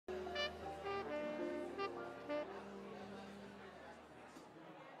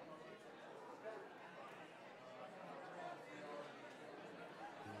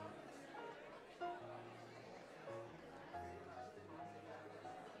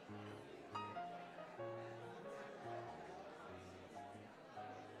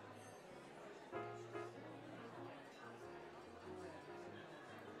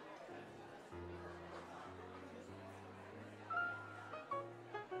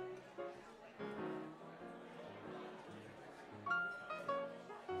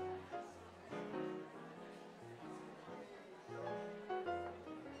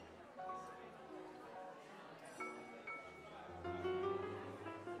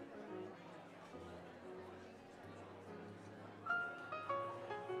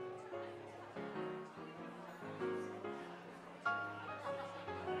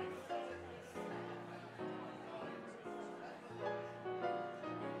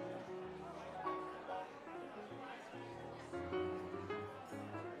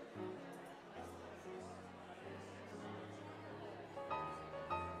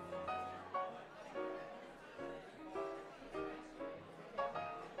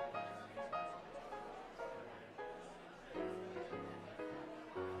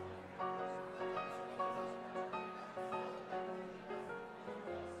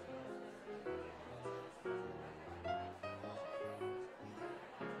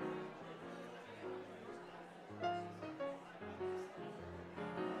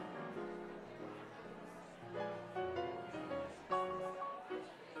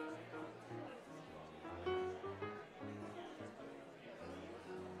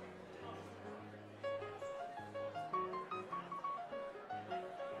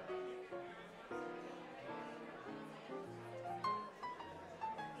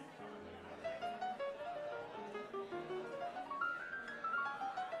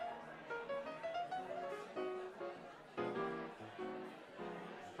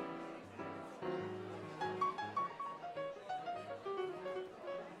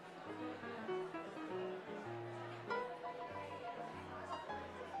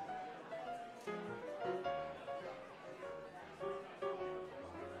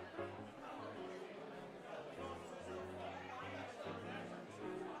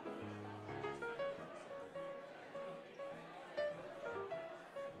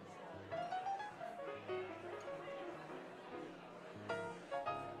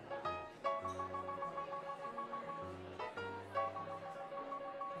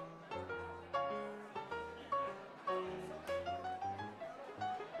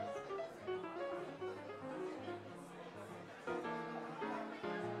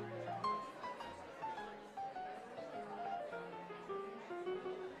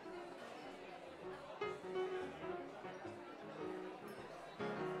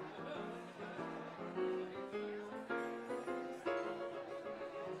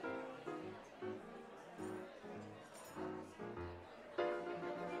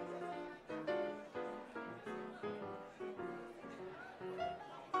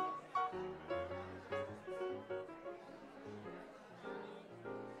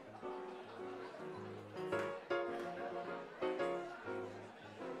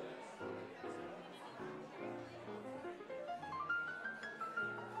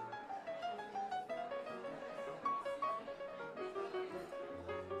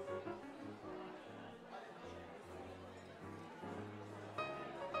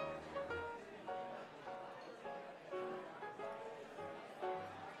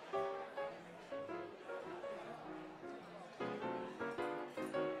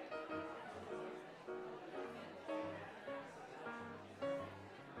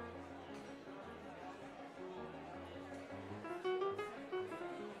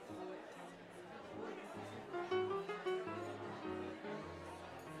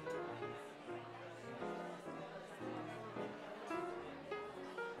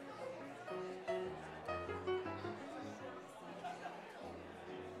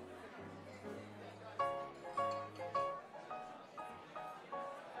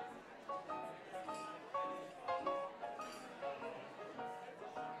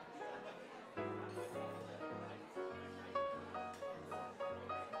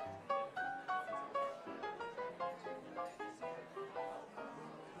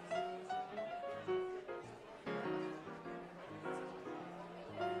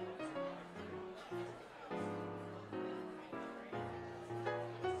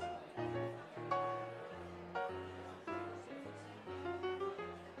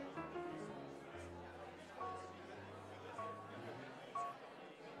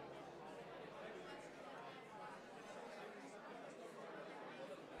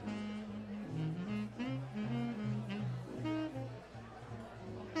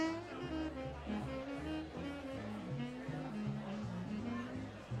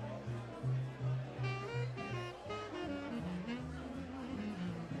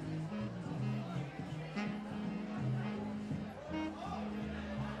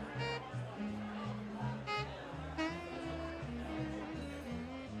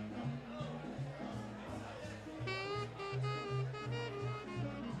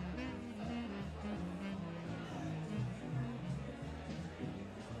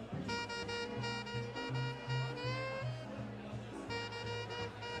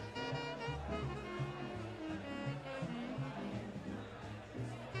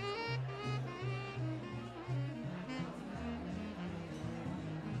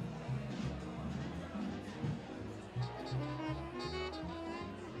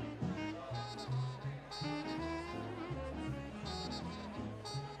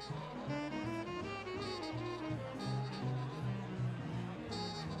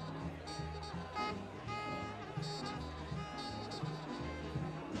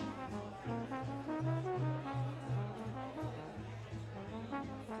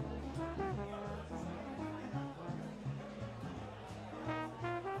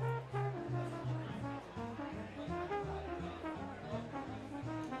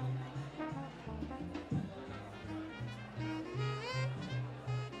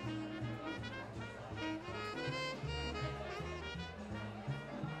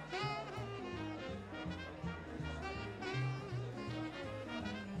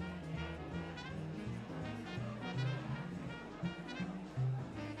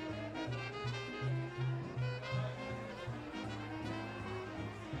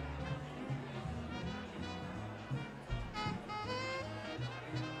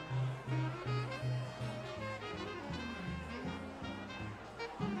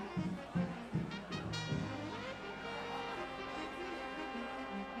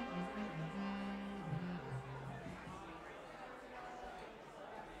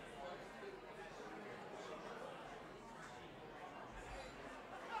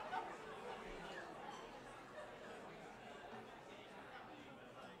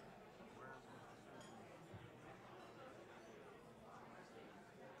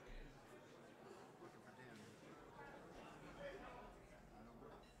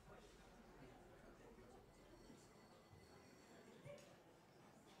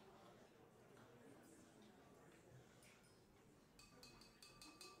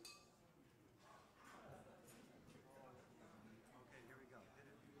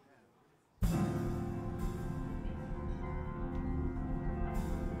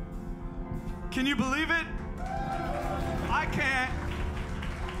Can you believe it? I can't.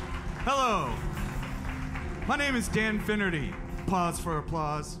 Hello. My name is Dan Finnerty. Pause for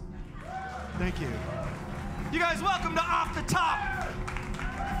applause. Thank you. You guys, welcome to Off the Top.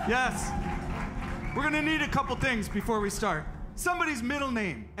 Yes. We're gonna need a couple things before we start. Somebody's middle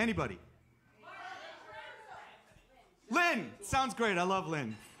name. Anybody? Lynn. Sounds great. I love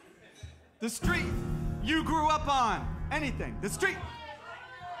Lynn. The street you grew up on. Anything. The street.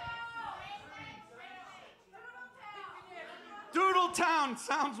 Doodletown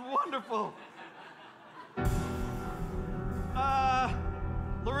sounds wonderful.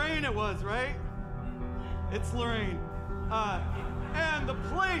 Lorraine it was, right? It's Lorraine. And the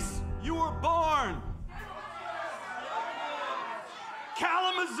place you were born.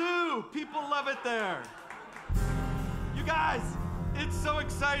 Kalamazoo. People love it there. You guys, it's so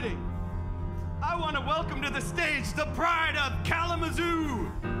exciting. I want to welcome to the stage the pride of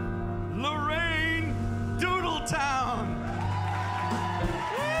Kalamazoo, Lorraine Doodletown.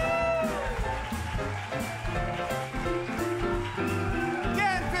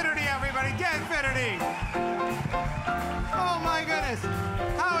 Oh my goodness,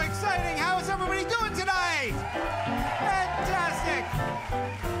 how exciting. How is everybody doing tonight? Fantastic.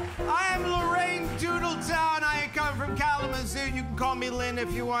 I am Lorraine Doodletown. I come from Kalamazoo. You can call me Lynn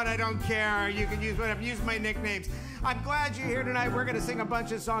if you want. I don't care. You can use whatever. Use my nicknames. I'm glad you're here tonight. We're going to sing a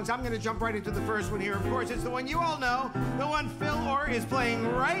bunch of songs. I'm going to jump right into the first one here. Of course, it's the one you all know, the one Phil Orr is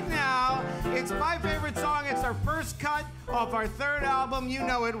playing right now. It's my favorite song. It's our first cut off our third album. You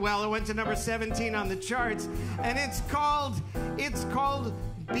know it well. It went to number 17 on the charts. And it's called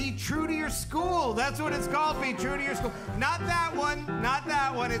Be True to Your School. That's what it's called, Be True to Your School. Not that one, not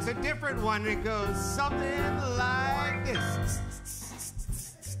that one. It's a different one. It goes something like this.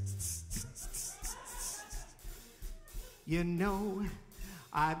 You know,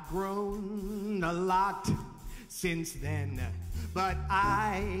 I've grown a lot since then, but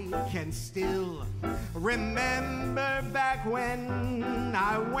I can still remember back when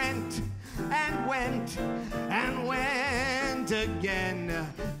I went and went and went again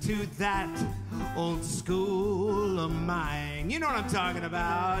to that old school of mine. You know what I'm talking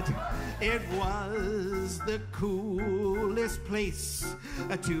about. It was the coolest place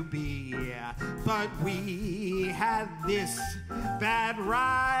to be, but we had this bad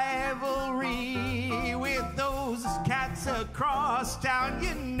rivalry with those cats across town.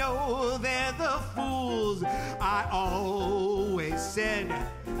 You know they're the fools. I always said,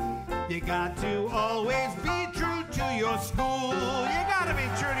 you got to always be true to your school. You got to be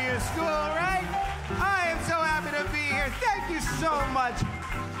true to your school, right? I am so happy to be here. Thank you so much.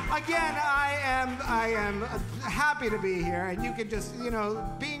 Again, I am happy to be here, and you can just, you know,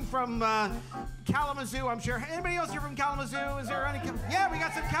 being from Kalamazoo, I'm sure. Anybody else here from Kalamazoo? Is there any? Yeah, we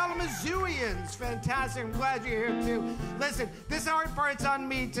got some Kalamazooians. Fantastic. I'm glad you're here too. Listen, this hard part's on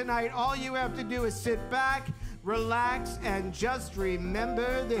me tonight. All you have to do is sit back, relax, and just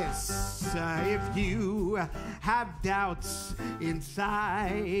remember this. If you have doubts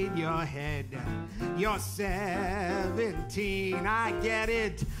inside your head, you're 17, I get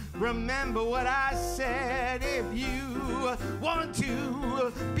it. Remember what I said. If you want to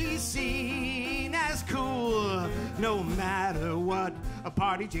be seen as cool. No matter what a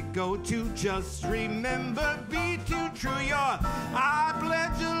party you go to, just remember, be too true. I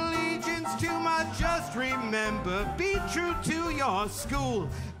pledge allegiance to my, just remember, be true to your school.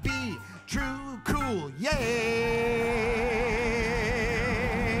 Be true, cool, yeah.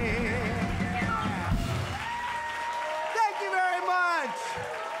 Thank you very much.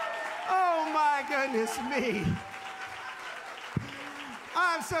 Oh my goodness me.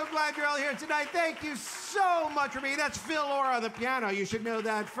 I'm so glad you're all here tonight. Thank you so much for being. That's Phil Orr on the piano. You should know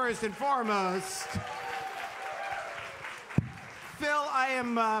that first and foremost. Phil, I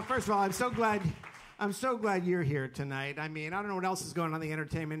am, first of all, I'm so glad you're here tonight. I mean, I don't know what else is going on in the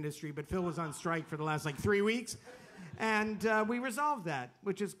entertainment industry, but Phil was on strike for the last, 3 weeks. And we resolved that,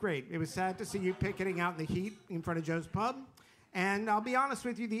 which is great. It was sad to see you picketing out in the heat in front of Joe's Pub. And I'll be honest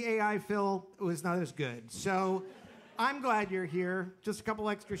with you, the AI Phil was not as good. So I'm glad you're here. Just a couple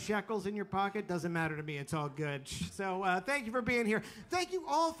extra shekels in your pocket. Doesn't matter to me. It's all good. So thank you for being here. Thank you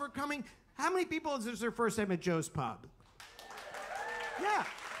all for coming. How many people is this their first time at Joe's Pub? Yeah.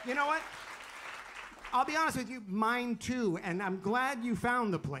 You know what? I'll be honest with you, mine too. And I'm glad you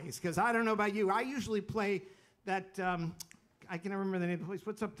found the place, because I don't know about you. I usually play that, I can't remember the name of the place.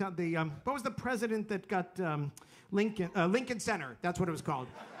 What's up? What was the president that got Lincoln Center? That's what it was called.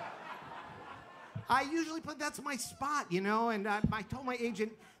 I usually play, that's my spot, you know, and I told my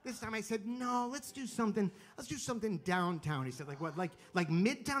agent this time, I said, no, let's do something downtown. He said, like what, like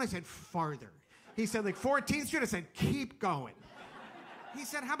Midtown? I said, farther. He said, like 14th Street? I said, keep going. He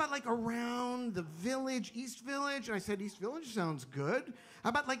said, how about like around the Village, East Village? And I said, East Village sounds good. How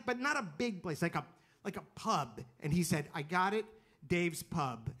about but not a big place, like a pub. And he said, I got it, Dave's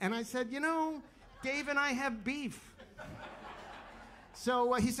Pub. And I said, you know, Dave and I have beef.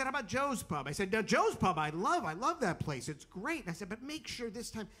 So he said, how about Joe's Pub? I said, no, Joe's Pub, I love that place. It's great. And I said, but make sure this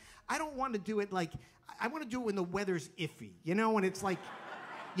time, I don't want to do it I want to do it when the weather's iffy. You know, when it's like,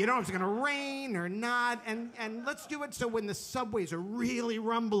 you know, if it's going to rain or not. And let's do it so when the subways are really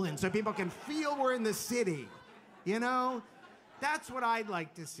rumbling so people can feel we're in the city. You know? That's what I'd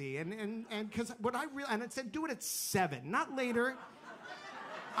like to see. And because and it said do it at 7, not later.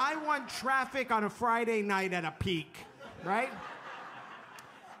 I want traffic on a Friday night at a peak, right?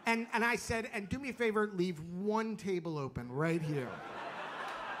 And I said, and do me a favor, leave one table open right here.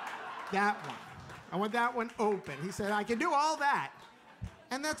 That one. I want that one open. He said, I can do all that.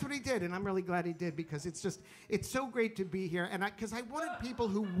 And that's what he did, and I'm really glad he did, because it's so great to be here. And because I wanted people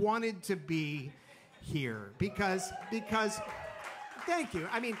who wanted to be here, because thank you.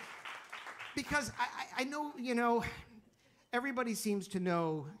 I mean, because I know, you know, everybody seems to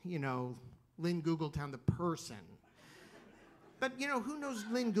know, you know, Lynn Googletown, the person. But, you know, who knows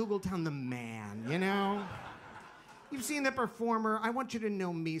Lynn Googletown, the man, you know? You've seen the performer. I want you to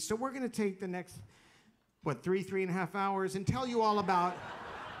know me. So we're going to take the next, 3.5 hours and tell you all about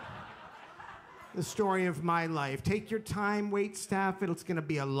the story of my life. Take your time, wait staff. It's going to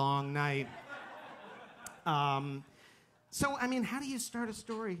be a long night. So, I mean, how do you start a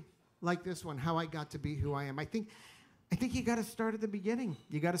story like this one, how I got to be who I am? I think you got to start at the beginning.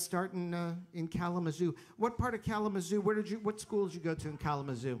 You got to start in Kalamazoo. What part of Kalamazoo? What school did you go to in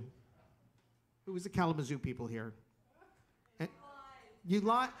Kalamazoo? Who was the Kalamazoo people here? You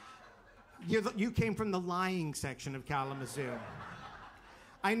lie. You came from the lying section of Kalamazoo.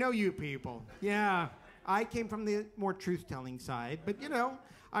 I know you people. Yeah, I came from the more truth-telling side, but you know,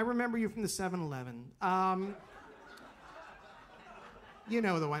 I remember you from the 7-Eleven. You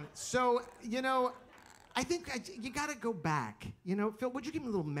know the one. So you know. I think you got to go back. You know, Phil, would you give me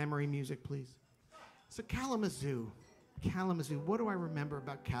a little memory music, please? So Kalamazoo. What do I remember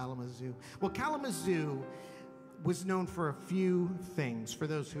about Kalamazoo? Well, Kalamazoo was known for a few things, for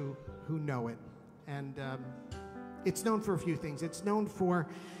those who know it. And it's known for a few things. It's known for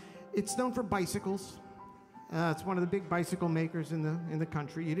bicycles. It's one of the big bicycle makers in the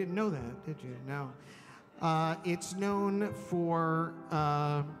country. You didn't know that, did you? No. It's known for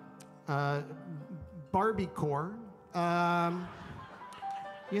Barbiecore,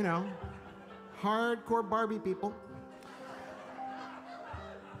 you know, hardcore Barbie people.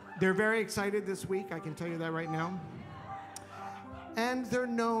 They're very excited this week, I can tell you that right now. And they're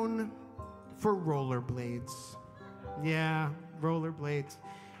known for rollerblades. Yeah, rollerblades.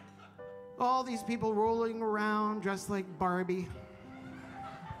 All these people rolling around dressed like Barbie.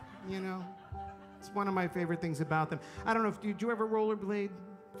 You know, it's one of my favorite things about them. I don't know if, did you ever rollerblade?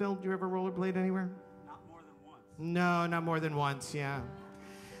 Phil, did you ever rollerblade anywhere? No, not more than once, yeah.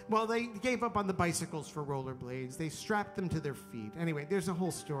 Well, they gave up on the bicycles for rollerblades. They strapped them to their feet. Anyway, there's a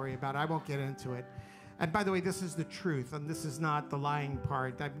whole story about it. I won't get into it. And by the way, this is the truth, and this is not the lying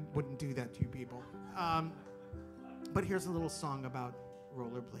part. I wouldn't do that to you people. But here's a little song about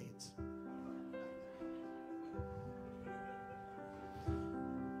rollerblades.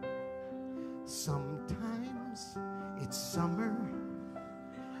 Sometimes it's summer,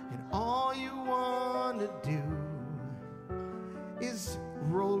 and all you want to do is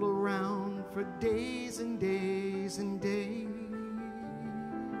roll around for days and days and days.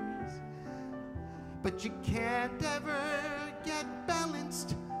 But you can't ever get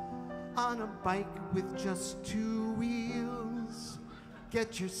balanced on a bike with just two wheels.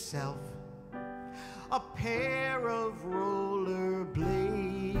 Get yourself a pair of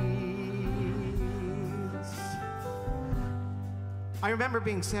rollerblades. I remember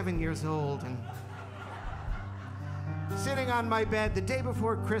being 7 years old and sitting on my bed the day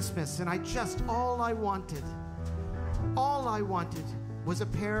before Christmas, and all I wanted was a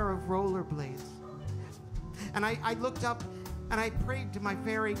pair of rollerblades. And I looked up and I prayed to my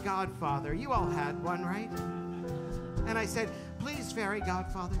fairy godfather. You all had one, right? And I said, please, fairy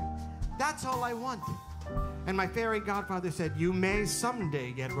godfather, that's all I want. And my fairy godfather said, you may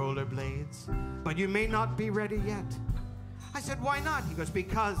someday get rollerblades, but you may not be ready yet. I said, why not? He goes,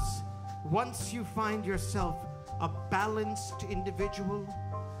 because once you find yourself a balanced individual,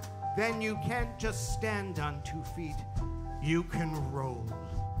 then you can't just stand on 2 feet. You can roll.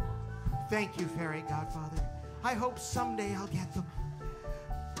 Thank you, fairy godfather. I hope someday I'll get them.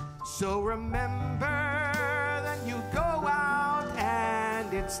 So remember that you go out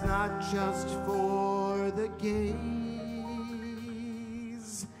and it's not just for the gays.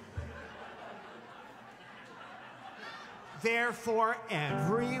 They're for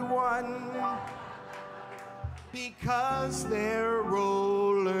everyone because they're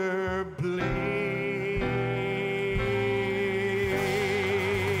rollerblades.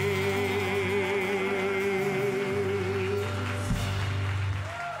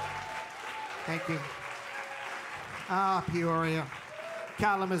 Thank you. Ah, Peoria,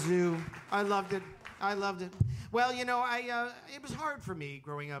 Kalamazoo. I loved it. I loved it. Well, you know, it was hard for me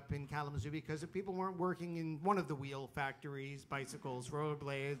growing up in Kalamazoo because if people weren't working in one of the wheel factories, bicycles,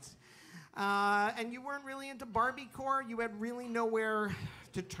 rollerblades, and you weren't really into Barbiecore, you had really nowhere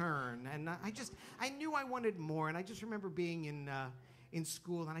to turn. And I knew I wanted more. And I just remember being in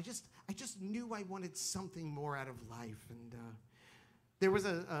school, and I just knew I wanted something more out of life. And there was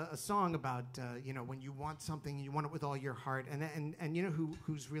a song about, you know, when you want something, you want it with all your heart. And you know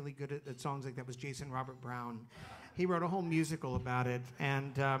who's really good at songs like that was Jason Robert Brown. He wrote a whole musical about it.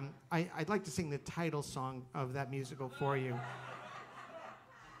 And I'd like to sing the title song of that musical for you,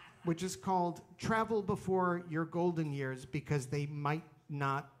 which is called Travel Before Your Golden Years, because they might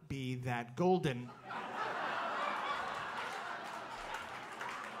not be that golden.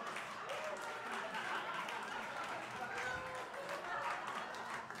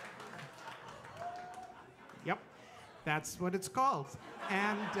 Yep, that's what it's called.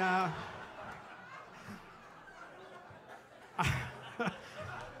 And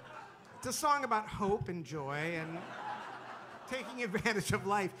it's a song about hope and joy and taking advantage of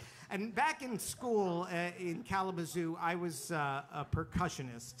life. And back in school in Kalamazoo, I was a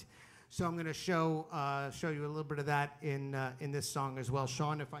percussionist. So I'm going to show you a little bit of that in this song as well.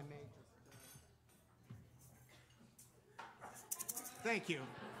 Sean, if I may. Thank you.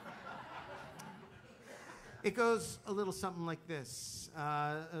 It goes a little something like this.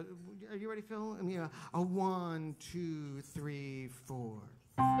 Are you ready, Phil? I mean, a 1, 2, 3, 4.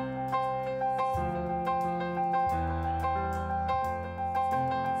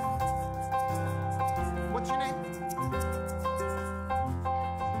 What's your name?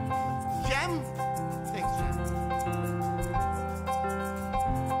 Jem? Thanks,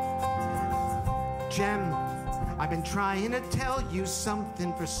 Jem. Jem, I've been trying to tell you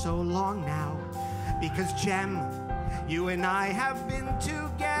something for so long now. Because, Jem, you and I have been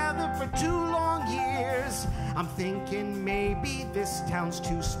together for 2 long years. I'm thinking maybe this town's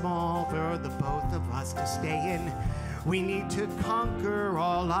too small for the both of us to stay in. We need to conquer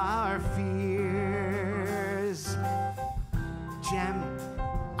all our fears. Jem,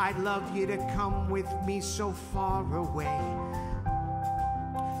 I'd love you to come with me so far away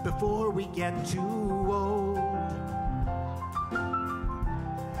before we get too old.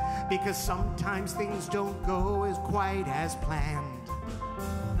 Because sometimes things don't go as quite as planned.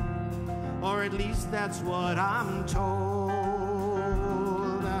 Or at least that's what I'm told.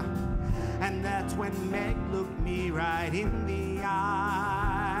 And that's when Meg looked me right in the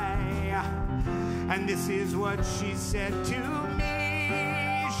eye. And this is what she said to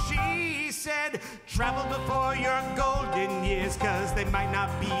me. She said, Travel before your golden years, 'cause they might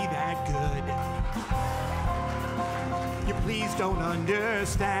not be that good. You please don't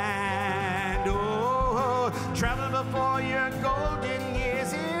understand. Oh, travel before your golden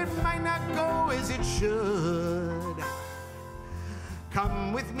years, it might not go as it should.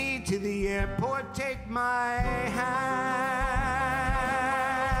 Come with me to the airport, take my hand.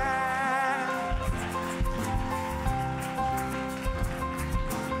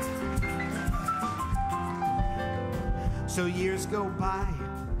 So years go by,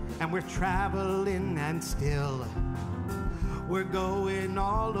 and we're traveling, and still we're going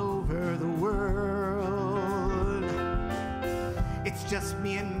all over the world. It's just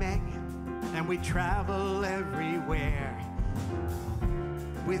me and Meg, and we travel everywhere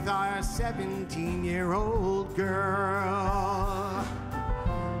with our 17-year-old girl.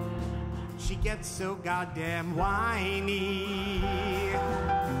 She gets so goddamn whiny,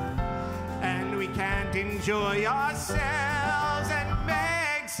 and we can't enjoy ourselves. And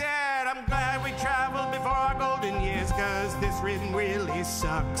Meg said, I'm glad we traveled before our golden years, 'cause this really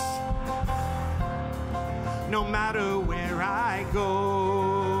sucks. No matter where I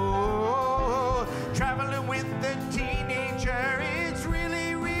go, traveling with the teenager, it's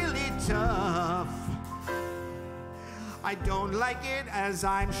really tough. I don't like it, as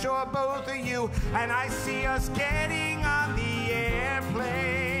I'm sure both of you, and I see us getting on the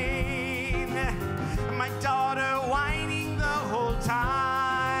airplane. My daughter whining the whole time.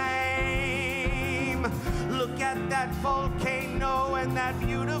 Look at that volcano and that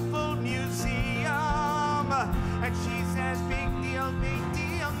beautiful museum. And she says, big deal, man.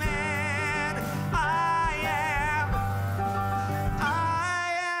 I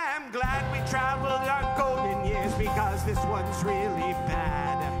am glad we traveled our golden years, because this one's really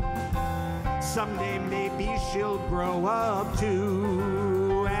bad. Someday maybe she'll grow up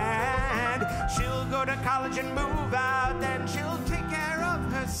too, and she'll go to college and move out, then she'll take care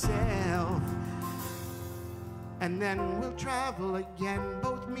of herself. And then we'll travel again,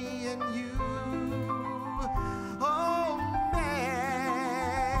 both me and you. Oh,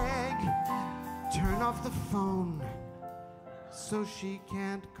 Meg, turn off the phone so she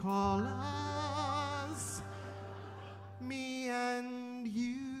can't call us, me and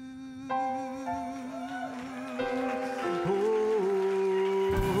you. Oh.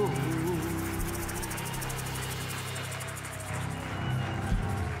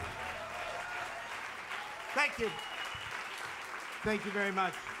 Thank you. Thank you very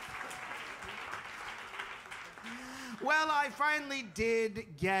much. Well, I finally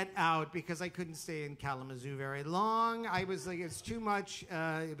did get out, because I couldn't stay in Kalamazoo very long. I was like, it's too much.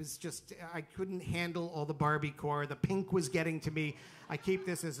 It was just, I couldn't handle all the Barbie-core. The pink was getting to me. I keep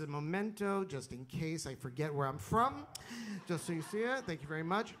this as a memento, just in case I forget where I'm from, just so you see it. Thank you very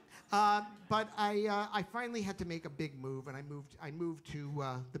much. But I finally had to make a big move, and I moved to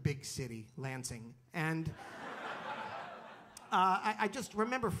the big city, Lansing. And I just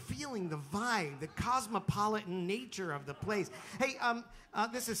remember feeling the vibe, the cosmopolitan nature of the place. Hey,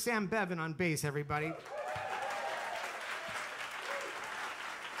 this is Sam Bevan on bass, everybody.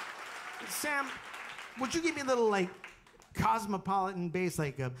 Sam, would you give me a little, like, cosmopolitan bass,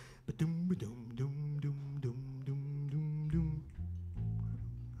 like a ba-doom, ba-doom, doom, doom, doom, doom, doom, doom.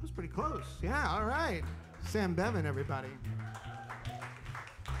 That was pretty close. Yeah, all right. Sam Bevan, everybody.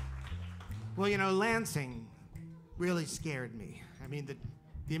 Well, you know, Lansing really scared me. I mean,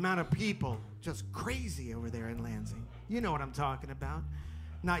 the amount of people, just crazy over there in Lansing. You know what I'm talking about.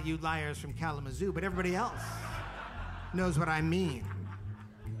 Not you liars from Kalamazoo, but everybody else knows what I mean.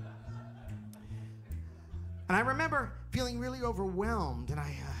 And I remember feeling really overwhelmed, and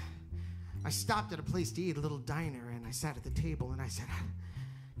I stopped at a place to eat, a little diner, and I sat at the table, and I said,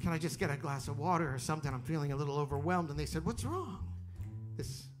 can I just get a glass of water or something? I'm feeling a little overwhelmed. And they said, what's wrong?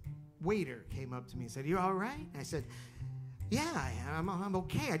 This waiter came up to me and said, you all right? And I said, yeah, I'm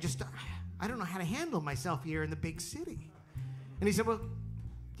okay. I don't know how to handle myself here in the big city. And he said, well, do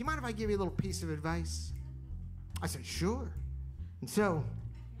you mind if I give you a little piece of advice? I said, sure. And so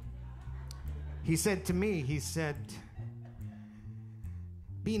he said to me, he said,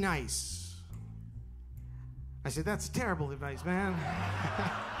 be nice. I said, that's terrible advice, man.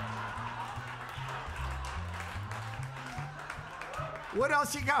 What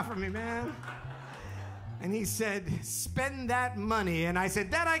else you got for me, man? And he said, spend that money. And I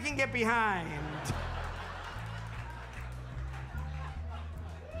said, that I can get behind.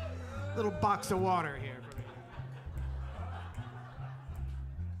 Little box of water here for me.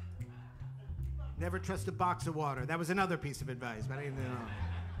 Never trust a box of water. That was another piece of advice, but I didn't know.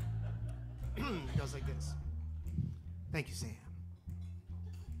 It goes like this. Thank you, Sam.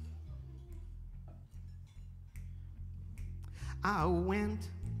 I went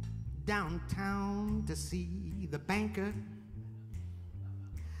downtown to see the banker.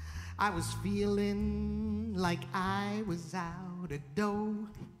 I was feeling like I was out of dough.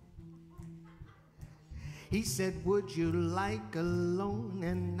 He said, would you like a loan?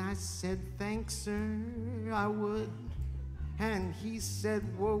 And I said, thanks, sir, I would. And he said,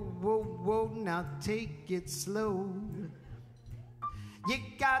 whoa, whoa, whoa, now take it slow. You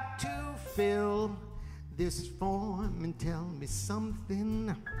got to fill this form and tell me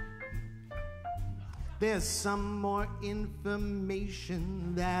something. There's some more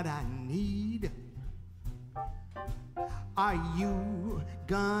information that I need. Are you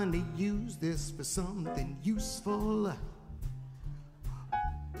gonna use this for something useful?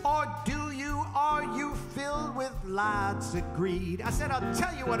 Or are you filled with lots of greed? I said, I'll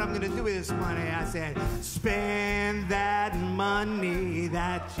tell you what I'm gonna do with this money. I said, spend that money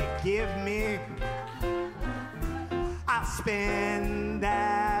that you give me. I'll spend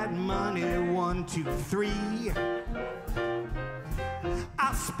that money, 1, 2, 3.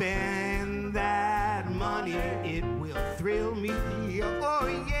 I'll spend that money, it will thrill me.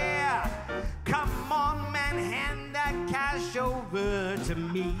 Oh yeah, come on man, hand that cash over to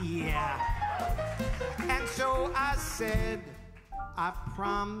me. And so I said, I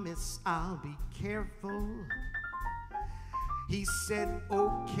promise I'll be careful. He said,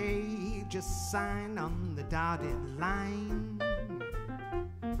 okay, just sign on the dotted line.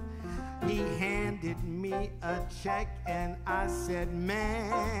 He handed me a check and I said,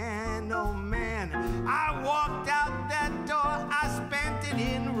 man, oh man. I walked out that door, I spent it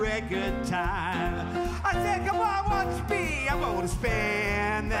in record time. I said, come on, watch me. I'm gonna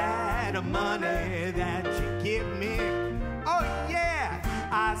spend that money that you give me. Oh yeah,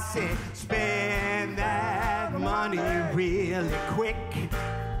 I said, spend that money really quick.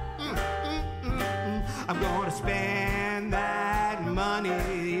 I'm gonna spend that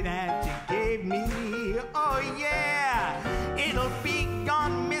money that you gave me. Oh yeah, it'll be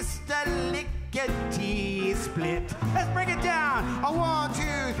gone, Mr. Lickety Split. Let's break it down. A 1,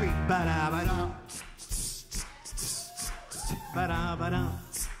 2, 3. Ba-da-ba-dum. Ba-da-ba-dum.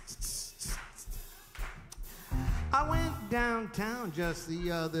 I went downtown just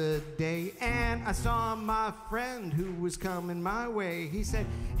the other day and I saw my friend who was coming my way. He said,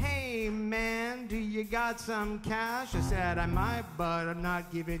 hey man, do you got some cash? I said, I might, but I'm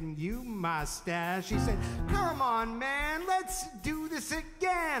not giving you my stash. He said, come on man, let's do this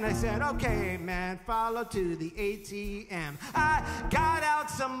again. I said, okay man, follow to the ATM. I got out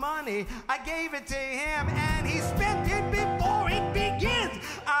some money, I gave it to him and he spent it before it begins.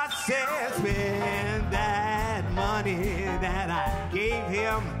 I said, spend that money that I gave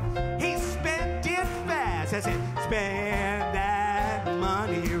him. He spent it fast. I said, spend that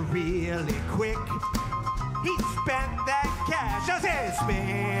money really quick. He spent that cash. I said,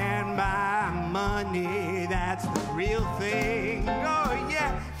 spend my money, that's the real thing. Oh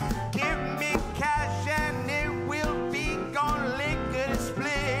yeah, give me cash and it will be gone lickety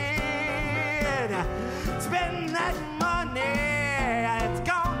split. Spend that money, it's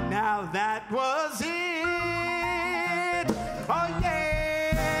gone now, that was it. Oh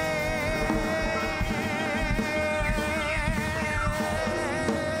yeah.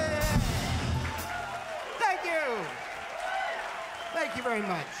 Thank you. Thank you very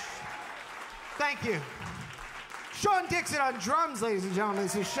much. Thank you. Sean Dixon on drums, ladies and gentlemen.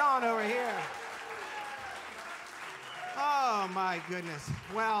 This is Sean over here. Oh my goodness.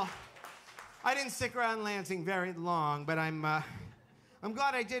 Well, I didn't stick around Lansing very long, but I'm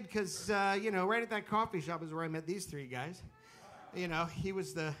glad I did because, right at that coffee shop is where I met these three guys. You know, he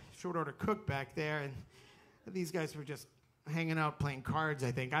was the short order cook back there, and these guys were just hanging out playing cards,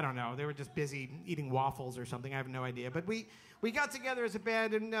 I think. I don't know. They were just busy eating waffles or something. I have no idea. But we got together as a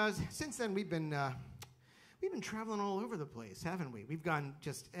band, and since then we've been traveling all over the place, haven't we? We've gone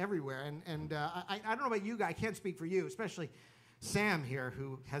just everywhere, and I don't know about you guys. I can't speak for you, especially Sam here,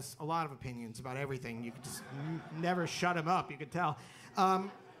 who has a lot of opinions about everything. You could just never shut him up, you could tell.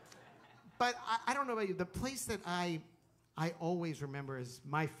 But I don't know about you. The place that I always remember as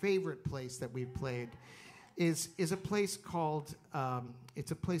my favorite place that we've played is a place called the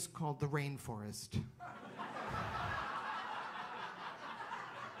Rainforest.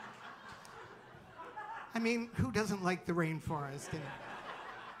 I mean, who doesn't like the rainforest? And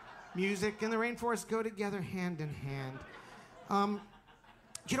music and the rainforest go together hand in hand. I'm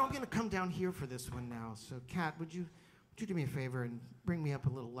going to come down here for this one now. So, Kat, would you do me a favor and bring me up a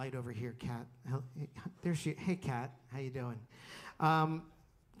little light over here, Kat? There she. Hey, Kat, how you doing?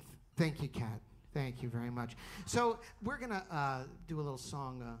 Thank you, Kat. Thank you very much. So we're gonna do a little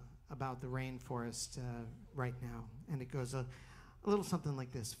song about the rainforest right now, and it goes A little something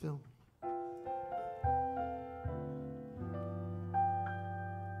like this, Phil.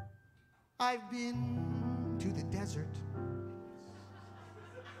 I've been to the desert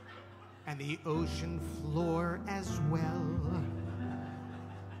and the ocean floor as well.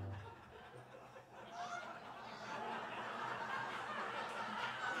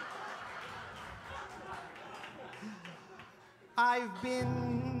 I've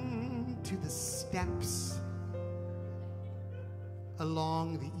been to the steppes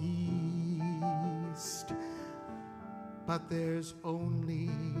along the east, but there's only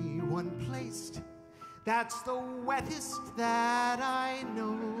one place that's the wettest that I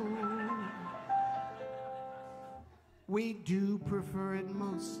know. We do prefer it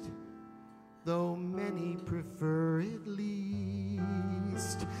most, though many prefer it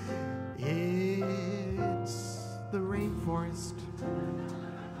least. It's the rainforest,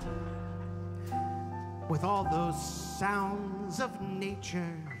 with all those sounds of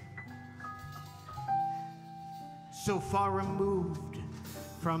nature, so far removed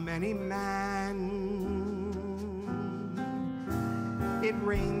from any man. It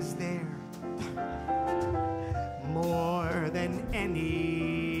rains there more than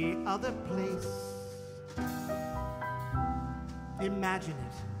any other place. Imagine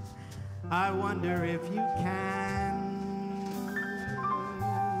it. I wonder if you can.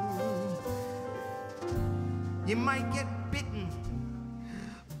 You might get bitten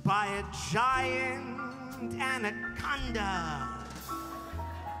by a giant anaconda,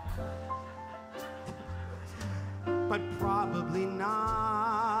 but probably not.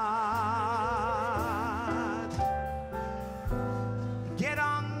 Get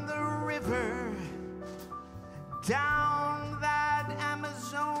on the river down that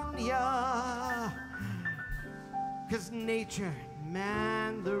Amazonia, 'cause nature,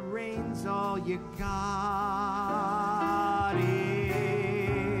 man, the rain's all you got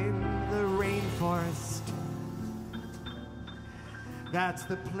in the rainforest. That's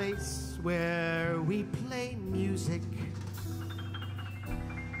the place where we play music,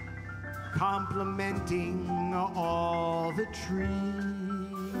 complimenting all the trees.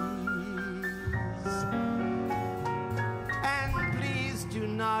 And please do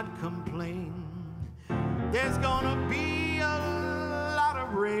not complain. There's gonna be a lot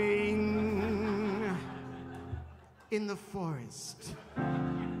of rain in the forest.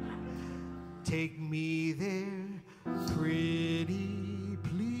 Take me there, pretty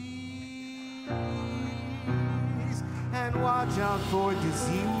please, and watch out for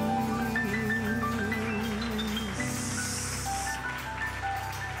disease.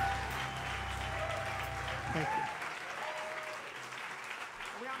 Thank you.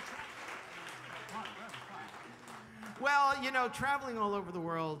 Are we on track? Well, you know, traveling all over the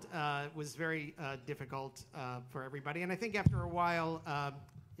world was very difficult for everybody. And I think after a while,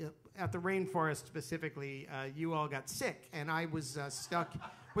 at the rainforest specifically, you all got sick. And I was stuck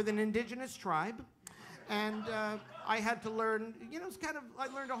with an indigenous tribe. And I had to learn, you know, it's kind of, I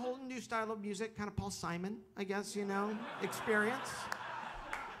learned a whole new style of music, kind of Paul Simon, I guess, you know, experience.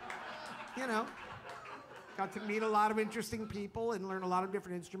 You know. Got to meet a lot of interesting people and learn a lot of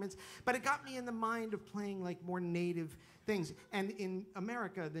different instruments. But it got me in the mind of playing like more native things. And in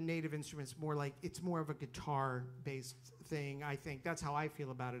America, the native instrument's more like, it's more of a guitar-based thing, I think. That's how I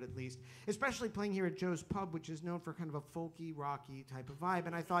feel about it, at least. Especially playing here at Joe's Pub, which is known for kind of a folky, rocky type of vibe.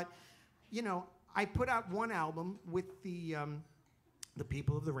 And I thought, you know, I put out one album with the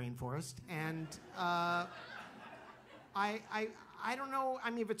people of the rainforest. And I don't know,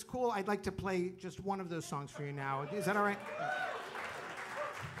 I mean, if it's cool, I'd like to play just one of those songs for you now. Is that all right?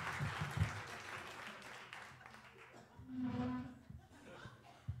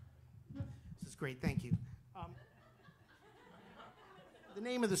 This is great, thank you. The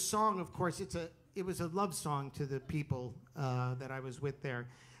name of the song, of course, it was a love song to the people that I was with there,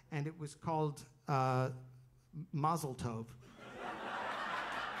 and it was called Mazel Tov.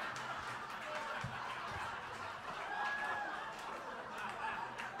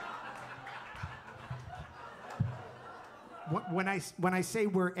 When I say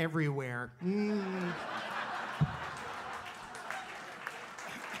we're everywhere,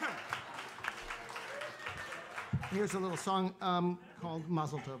 here's a little song called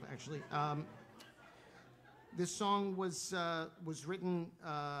Mazel Tov. Actually, this song was written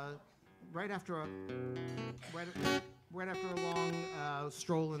right after a long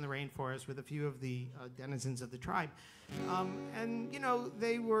stroll in the rainforest with a few of the denizens of the tribe, and you know,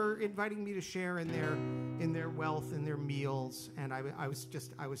 they were inviting me to share in their wealth and their meals, and I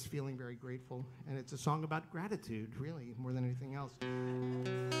was feeling very grateful. And it's a song about gratitude, really, more than anything else. You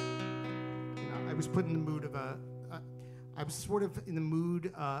know, I was put in the mood of I was sort of in the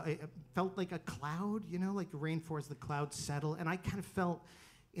mood. It felt like a cloud, you know, like the rainforest, the clouds settle. And I kind of felt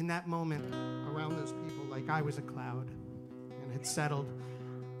in that moment around those people like I was a cloud and had settled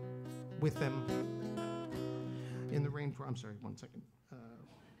with them in the rainforest. I'm sorry, one second.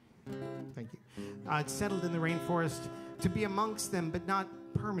 Thank you. I'd settled in the rainforest to be amongst them, but not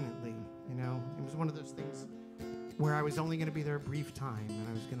permanently, you know. It was one of those things where I was only going to be there a brief time, and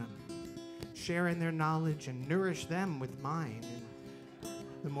I was going to share in their knowledge and nourish them with mine and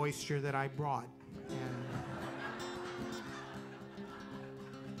the moisture that I brought.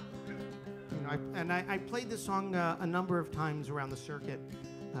 And I played this song a number of times around the circuit,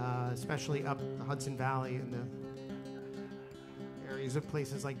 especially up the Hudson Valley in the areas of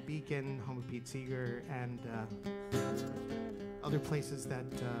places like Beacon, home of Pete Seeger, and other places that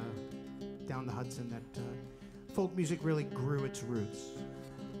down the Hudson that folk music really grew its roots.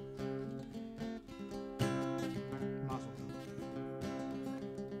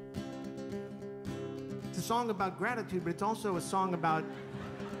 It's a song about gratitude, but it's also a song about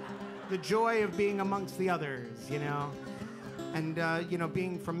the joy of being amongst the others, you know. And, you know,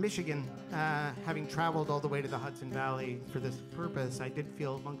 being from Michigan, having traveled all the way to the Hudson Valley for this purpose, I did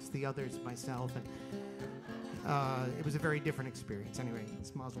feel amongst the others myself. And it was a very different experience. Anyway,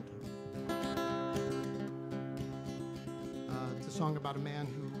 it's Mazel Tov. It's a song about a man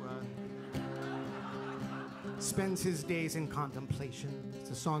who spends his days in contemplation.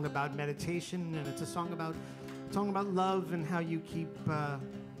 It's a song about meditation, and it's a song about love and how you keep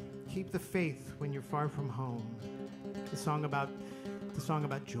the faith when you're far from home. The song about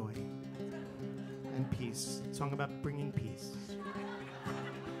joy and peace. The song about bringing peace.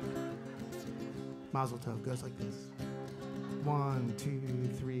 Mazel Tov goes like this. 1, 2,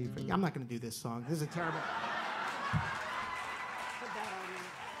 3, 4. I'm not going to do this song. This is a terrible.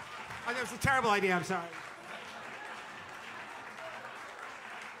 Oh, that was a terrible idea. I'm sorry.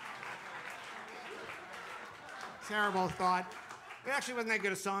 Terrible thought. It actually wasn't that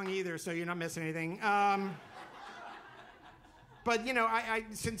good a song either, so you're not missing anything. But, you know, I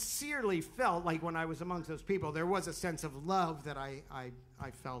sincerely felt like when I was amongst those people, there was a sense of love that I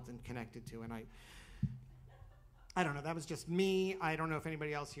felt and connected to. And I don't know, that was just me. I don't know if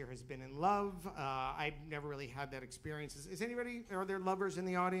anybody else here has been in love. I've never really had that experience. Are there lovers in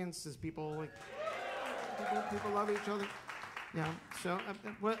the audience? Does people love each other? Yeah, so,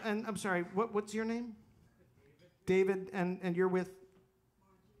 and I'm sorry, what's your name? David, and you're with?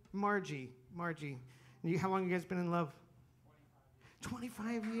 Margie. Margie. How long have you guys been in love?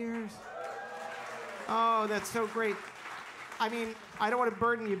 25 years. Oh, that's so great. I mean, I don't want to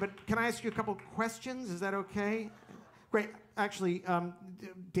burden you, but can I ask you a couple questions? Is that okay? Great. Actually,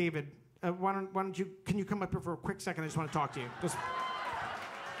 David, why don't you, can you come up here for a quick second? I just want to talk to you. Just...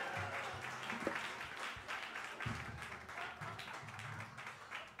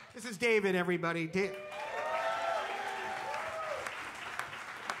 This is David, everybody. This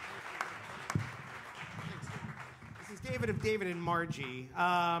is David of David and Margie.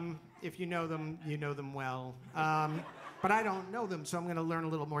 If you know them well. But I don't know them, so I'm going to learn a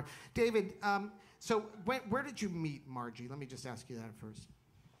little more. David, so where did you meet Margie? Let me just ask you that first.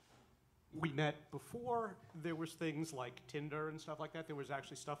 We met before there was things like Tinder and stuff like that. There was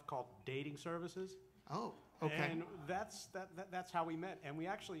actually stuff called dating services. Oh, okay. And that's how we met. And we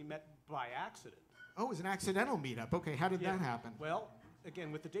actually met by accident. Oh, it was an accidental meetup. Okay, how did that happen? Well,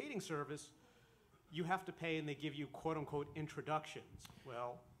 again, with the dating service, you have to pay and they give you quote-unquote introductions.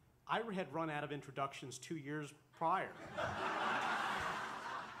 Well, I had run out of introductions 2 years prior.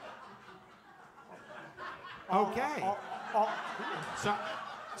 Okay.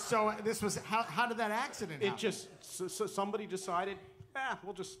 So this was, how did that accident happen? It just, so somebody decided,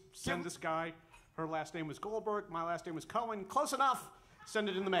 we'll just send this guy. Her last name was Goldberg, my last name was Cohen. Close enough. Send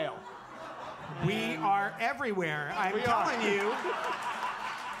it in the mail. We are everywhere. I'm telling you.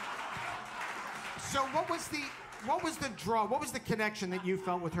 So what was the draw? What was the connection that you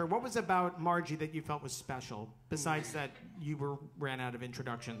felt with her? What was about Margie that you felt was special, besides that you ran out of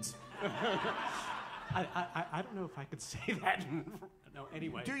introductions? I don't know if I could say that. No,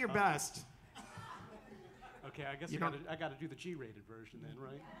 anyway. Do your best. Okay, I guess I got to do the G-rated version then,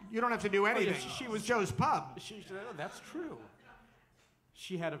 right? You don't have to do anything. Oh, yeah, she was Joe's Pub. That's true.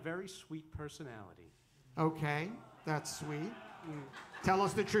 She had a very sweet personality. Okay, that's sweet. Tell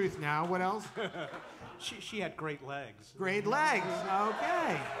us the truth now. What else? She had great legs. Great legs.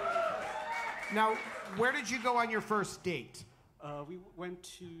 Okay. Now, where did you go on your first date? We went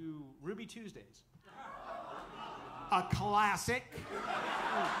to Ruby Tuesdays. A classic.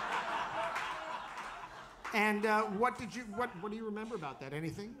 And what do you remember about that?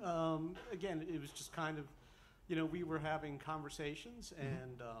 Anything? Again, it was just kind of, we were having conversations,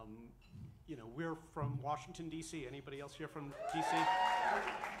 and we're from Washington, D.C. Anybody else here from D.C.?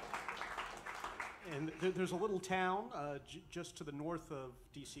 And there's a little town just to the north of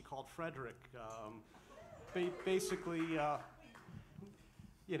D.C. called Frederick. Basically,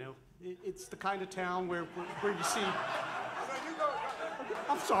 it's the kind of town where you see.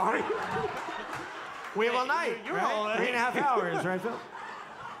 I'm sorry. We have all night, right? 3.5 hours, right, Phil?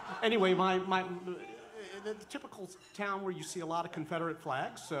 Anyway, the typical town where you see a lot of Confederate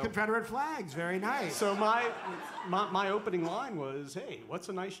flags. So Confederate flags, very nice. So my opening line was, "Hey, what's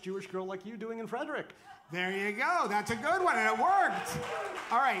a nice Jewish girl like you doing in Frederick?" There you go. That's a good one, and it worked.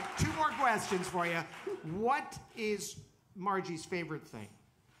 All right, 2 more questions for you. What is Margie's favorite thing?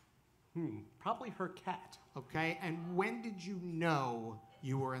 Probably her cat. Okay, and when did you know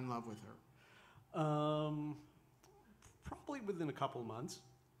you were in love with her? Probably within a couple of months.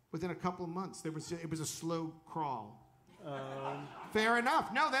 Within a couple of months. It was a slow crawl. Fair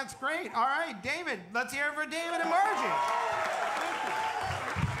enough. No, that's great. All right, David. Let's hear it for David and Margie.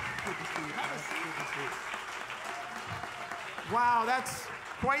 Wow, that's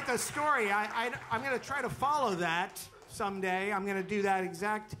quite the story. I'm going to try to follow that someday. I'm going to do that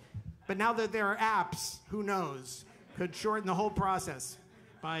exact. But now that there are apps, who knows? Could shorten the whole process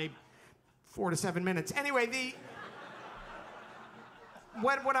by 4 to 7 minutes. Anyway,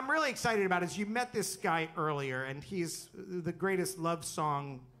 what I'm really excited about is you met this guy earlier, and he's the greatest love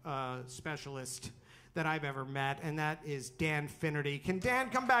song specialist that I've ever met, and that is Dan Finnerty. Can Dan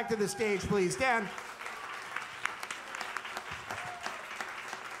come back to the stage, please? Dan.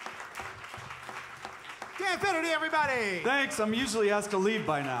 Dan Finnerty, everybody. Thanks. I'm usually asked to leave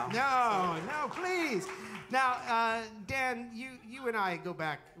by now. No, please. Now, Dan, you and I go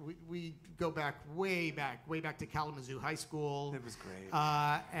back. We go back way back to Kalamazoo High School. It was great.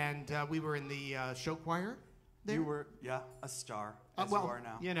 And we were in the show choir there. You were, a star, as you are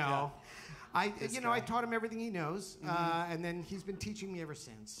now. Yeah. I guy. taught him everything he knows, and then he's been teaching me ever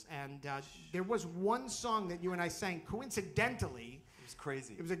since. And there was one song that you and I sang coincidentally. It was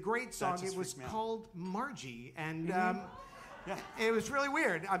crazy. It was a great song. It was called Margie, and it was really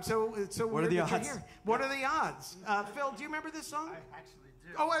weird. It's so what weird. Are the that odds? you're here. What are the odds? Phil, do you remember this song? I actually do.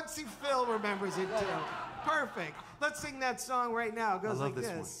 Oh, let's see. Phil remembers it too. Perfect. Let's sing that song right now. It goes I love like this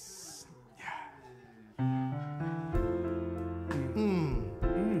this. One.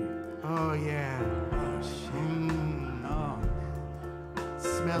 Oh yeah. Oh shit. Oh.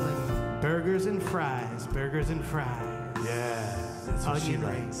 Smelling burgers and fries. Burgers and fries. Yeah. That's what she Onion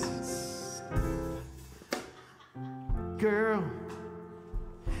likes. rings. Girl,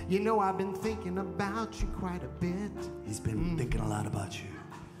 you know I've been thinking about you quite a bit. He's been thinking a lot about you.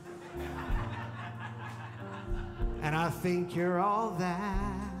 And I think you're all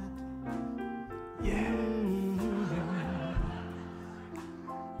that. Yeah.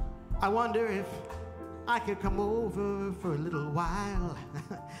 I wonder if I could come over for a little while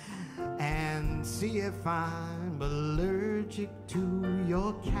and see if I'm allergic to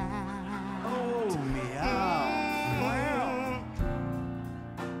your cat. Oh, meow.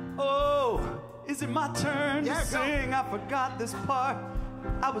 Oh, is it my turn to sing? I forgot this part.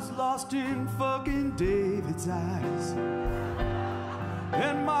 I was lost in fucking David's eyes.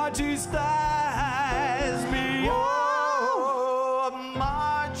 And Margie's thighs me. Oh,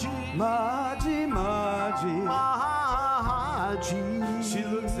 Margie. Margie, Margie. Margie. She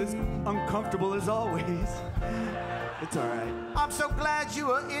looks as uncomfortable as always. It's all right. I'm so glad you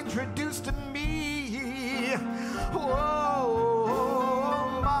were introduced to me. Oh,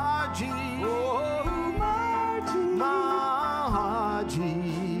 Margie. Oh, Margie. Margie.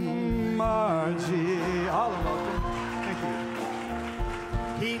 Margie. All of them. Thank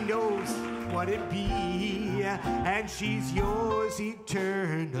you. He knows what it be, and she's yours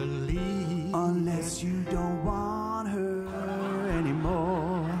eternally. Unless you don't want her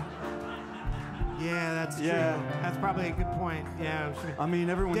anymore. Yeah, that's true. Yeah. That's probably a good point. Yeah. I mean,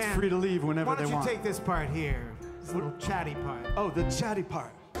 everyone's Dan, free to leave whenever they why don't want. you take this part here? This little chatty part. Oh, the chatty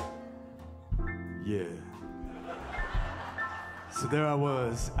part. Yeah. So there I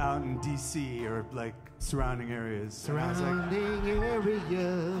was, out in D.C. or like surrounding areas. Surrounding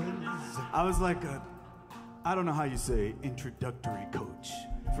areas. I was like a, I don't know how you say, introductory coach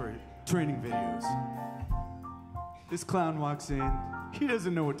for training videos. This clown walks in. He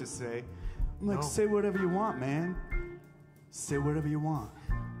doesn't know what to say. I'm like, say whatever you want, man. Say whatever you want.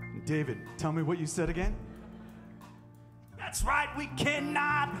 David, tell me what you said again. That's right, we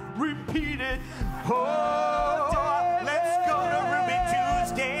cannot repeat it. Oh, let's go to Ruby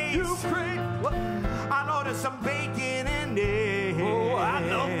Tuesdays. You creep. What? I'll order some bacon and eggs. Oh, I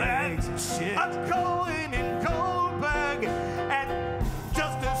love that shit. I'm going and going.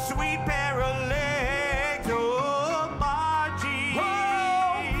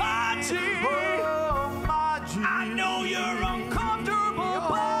 Oh, Margie. I know you're uncomfortable,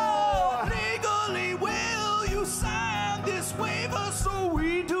 but legally will you sign this waiver so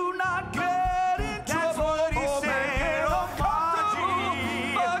we do not get in That's trouble? what he said. Oh,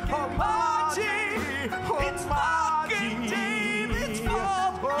 Margie. Fucking Margie. It's fucking David's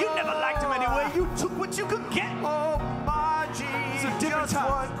fault. You never liked him anyway. You took what you could get. Oh, Margie. It's a different just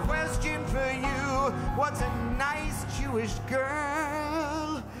time. one question for you. What's a nice Jewish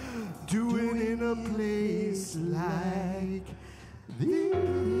girl doing in a place like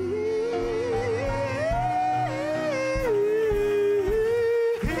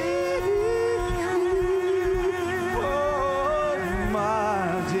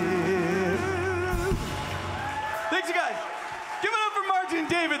Thanks, you guys. Give it up for Margie and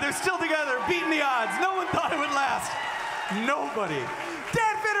David. They're still together, beating the odds. No one thought it would last. Nobody.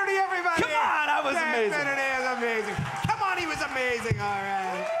 Dan Finnerty, everybody! Come on, that was amazing. Dan Finnerty is amazing. Come on, he was amazing, all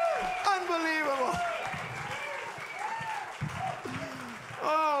right. Unbelievable.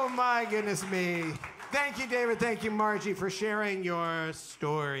 Oh, my goodness me. Thank you, David. Thank you, Margie, for sharing your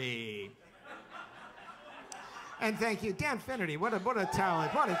story. And thank you, Dan Finnerty. What a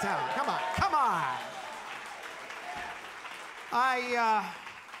talent. What a talent. Come on. Come on.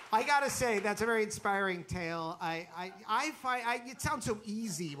 I gotta say, that's a very inspiring tale. I find it sounds so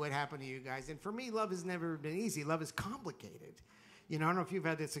easy what happened to you guys, and for me, love has never been easy. Love is complicated. You know, I don't know if you've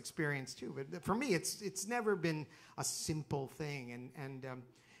had this experience too, but for me, it's never been a simple thing. And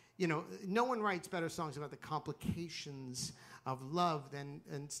you know, no one writes better songs about the complications of love than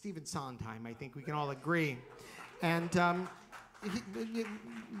Stephen Sondheim. I think we can all agree. And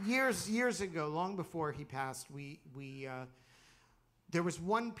years ago, long before he passed, there was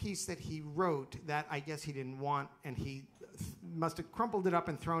one piece that he wrote that I guess he didn't want, and he must have crumpled it up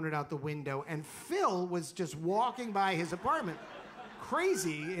and thrown it out the window. And Phil was just walking by his apartment,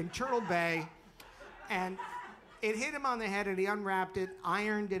 crazy, in Turtle Bay, and it hit him on the head, and he unwrapped it,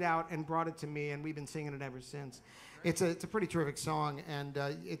 ironed it out, and brought it to me, and we've been singing it ever since. It's a pretty terrific song, and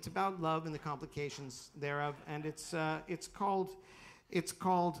it's about love and the complications thereof, and it's called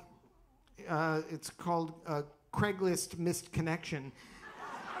Craigslist Missed Connection.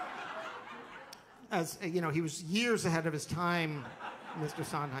 As you know, he was years ahead of his time, Mr.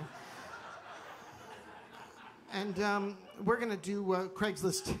 Sondheim. And we're going to do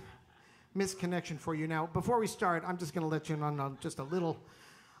Craigslist Missed Connection for you. Now, before we start, I'm just going to let you in on just a little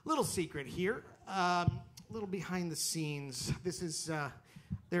secret here. A little behind the scenes. This is,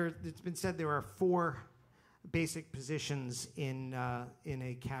 it's been said there are 4 basic positions in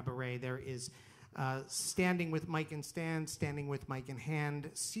a cabaret. There is standing with mic and stand, standing with mic in hand,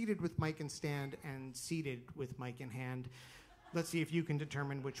 seated with mic and stand, and seated with mic in hand. Let's see if you can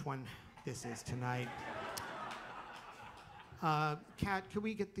determine which one this is tonight. Kat, could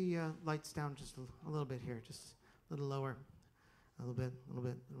we get the lights down just a little bit here? Just a little lower. A little bit.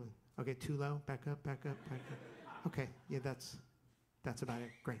 Okay, too low. Back up. Okay, yeah, that's about it.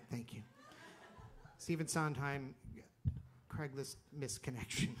 Great, thank you. Stephen Sondheim, Craigslist Missed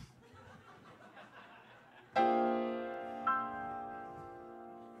Connection.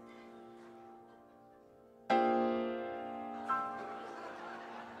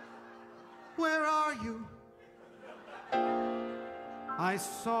 Where are you? I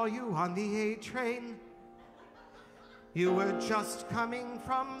saw you on the A train. You were just coming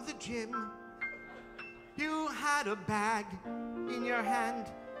from the gym. You had a bag in your hand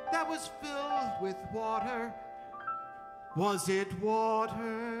that was filled with water. Was it water?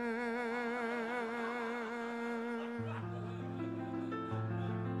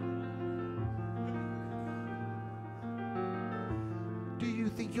 Do you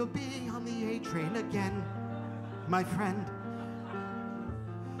think you'll be on the A train again, my friend?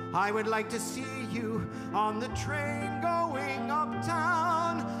 I would like to see you on the train going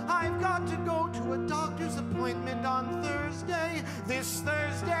uptown. I've got to go to a doctor's appointment on Thursday. This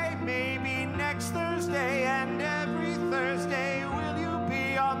Thursday, maybe next Thursday, and every Thursday. Will you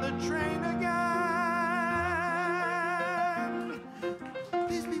be on the train again?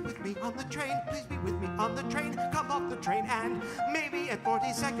 Please be with me on the train. Please be with me on the train. Come off the train and maybe at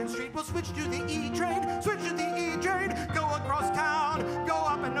 42nd Street we'll switch to the E train. Switch to the E train. Go across town. Go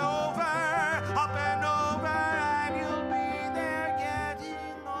up and over, and you'll be there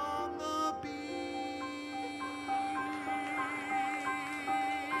getting on the beat.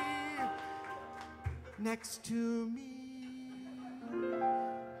 Next to me,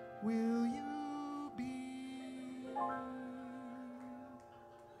 will you be?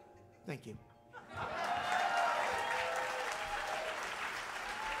 Thank you.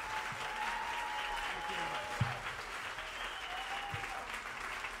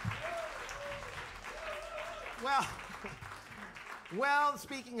 Well,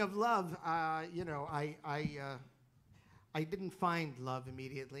 speaking of love, you know, I didn't find love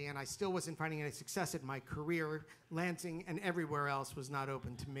immediately, and I still wasn't finding any success at my career. Lansing and everywhere else was not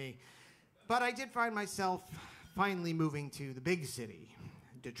open to me. But I did find myself finally moving to the big city,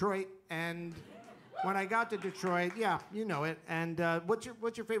 Detroit, and when I got to Detroit, yeah, you know it. And what's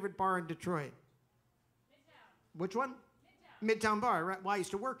your favorite bar in Detroit? Midtown. Which one? Midtown Bar, right? Well, I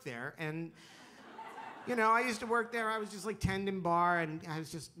used to work there, and you know, I used to work there. I was just like tending bar, and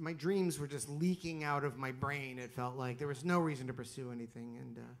my dreams were just leaking out of my brain. It felt like there was no reason to pursue anything.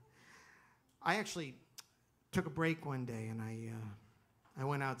 And I actually took a break one day, and I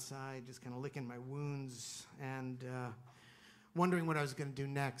went outside, just kind of licking my wounds and wondering what I was going to do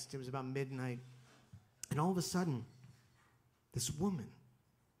next. It was about midnight, and all of a sudden, this woman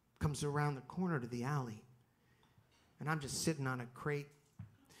comes around the corner to the alley, and I'm just sitting on a crate.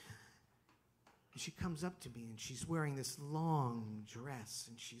 And she comes up to me, and she's wearing this long dress,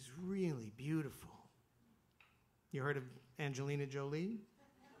 and she's really beautiful. You heard of Angelina Jolie?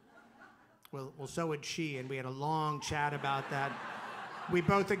 Well, so had she, and we had a long chat about that. We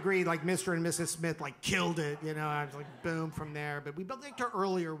both agreed, like Mr. and Mrs. Smith, like killed it, you know. I was like, boom, from there. But we both liked her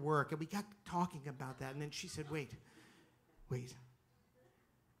earlier work, and we got talking about that. And then she said, wait.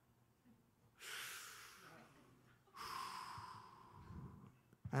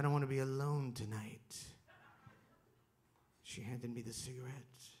 I don't want to be alone tonight. She handed me the cigarette,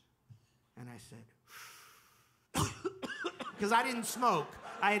 and I said, because I didn't smoke.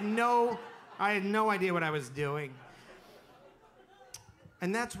 I had no idea what I was doing.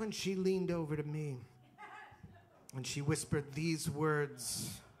 And that's when she leaned over to me, and she whispered these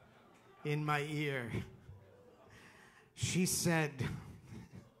words in my ear. She said,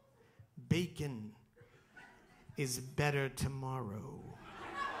 bacon is better tomorrow.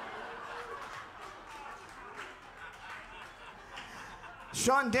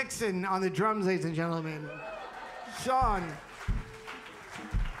 Sean Dixon on the drums, ladies and gentlemen. Sean.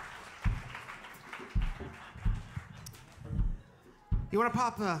 You want to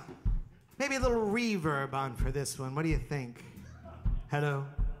pop maybe a little reverb on for this one? What do you think? Hello?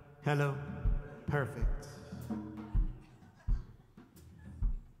 Hello? Perfect.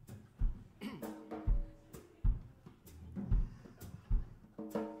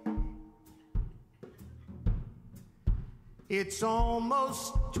 It's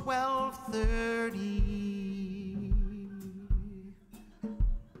almost 12:30.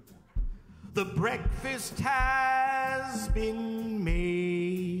 The breakfast has been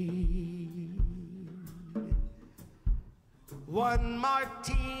made. One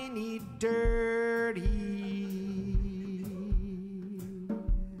martini dirty,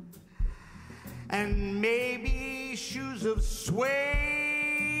 and maybe shoes of suede.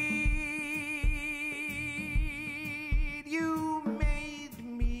 You made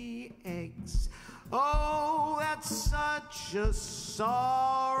me eggs. Oh, that's such a sorrow.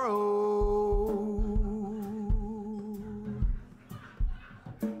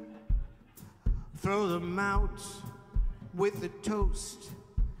 Throw them out with the toast.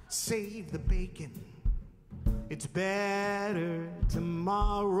 Save the bacon. It's better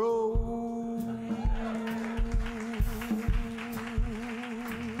tomorrow.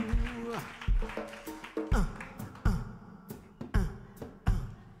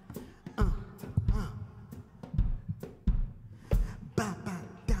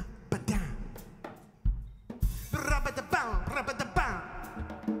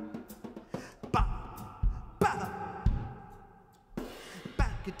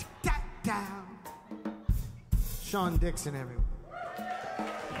 Sean Dixon, everyone.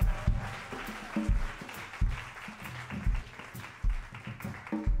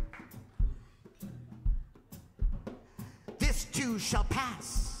 This too shall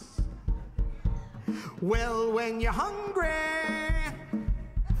pass. Well, when you're hungry,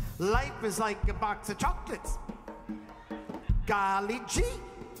 life is like a box of chocolates. Golly gee.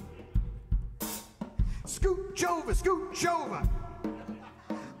 Scooch over, scooch over.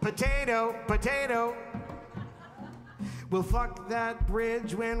 Potato, potato. We'll fuck that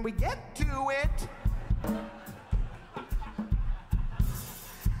bridge when we get to it.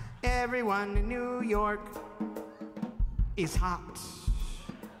 Everyone in New York is hot.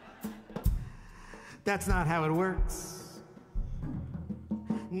 That's not how it works.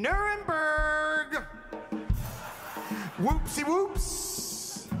 Nuremberg. Whoopsie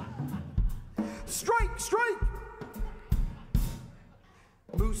whoops. Strike, strike.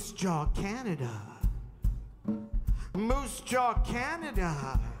 Moose Jaw, Canada. Moose Jaw,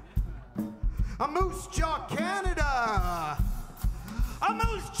 Canada. A Moose Jaw, Canada. A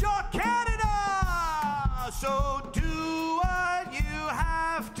Moose Jaw, Canada. So do what you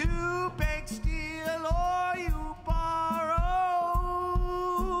have to, beg, steal, or you borrow.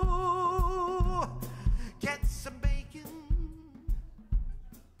 Get some bacon,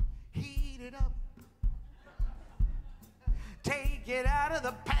 heat it up, take it out of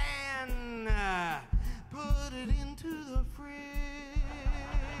the pan, put it into the fridge,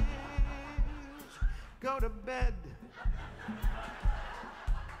 go to bed.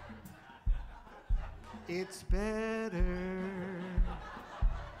 It's better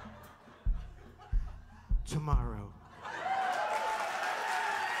tomorrow.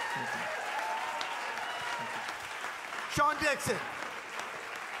 Sean Dixon.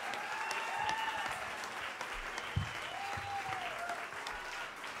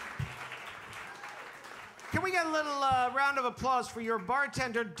 Can we get a little round of applause for your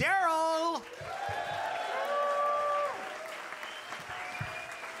bartender, Daryl?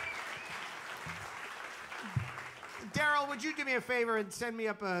 Daryl, would you do me a favor and send me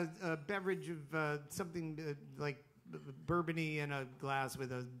up a beverage of something like bourbon-y in a glass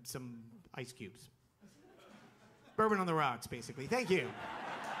with some ice cubes? Bourbon on the rocks, basically. Thank you.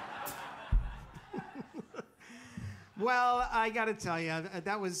 Well, I got to tell you,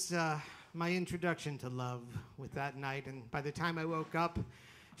 that was my introduction to love with that night. And by the time I woke up,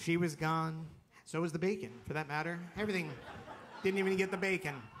 she was gone. So was the bacon, for that matter. Everything. Didn't even get the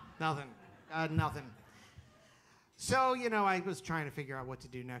bacon. Nothing. Nothing. So, you know, I was trying to figure out what to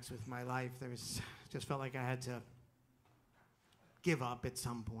do next with my life. Just felt like I had to give up at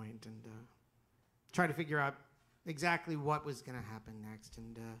some point and try to figure out exactly what was going to happen next.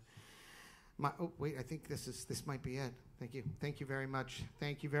 And oh, wait, I think this might be it. Thank you. Thank you very much.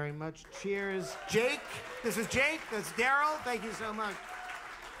 Thank you very much. Cheers. Jake. This is Jake. That's Daryl. Thank you so much.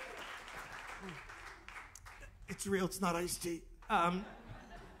 It's real. It's not iced tea.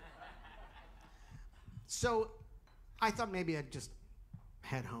 So I thought maybe I'd just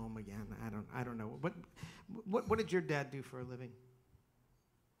head home again. I don't know. What did your dad do for a living?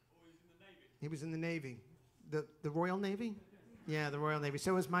 Oh, he's in the Navy. He was in the Navy. The Royal Navy? Yeah, the Royal Navy.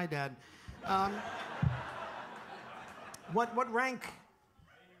 So was my dad. What rank? He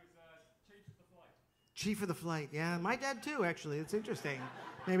was chief of the flight. Chief of the flight. Yeah, my dad too, actually. It's interesting.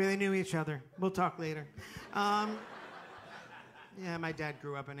 Maybe they knew each other. We'll talk later. Yeah, my dad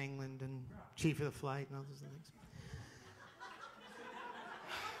grew up in England and chief of the flight and all those things.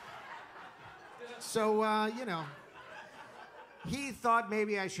 So, you know, he thought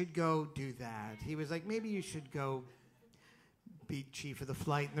maybe I should go do that. He was like, maybe you should go be chief of the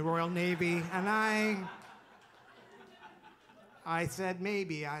flight in the Royal Navy. And I said,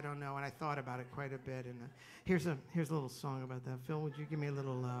 maybe, I don't know. And I thought about it quite a bit. And here's a little song about that. Phil, would you give me a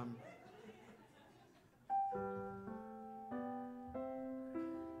little...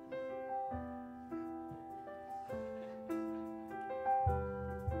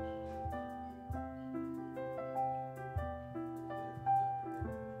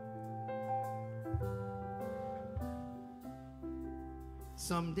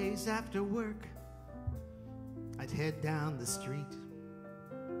 Some days after work, I'd head down the street.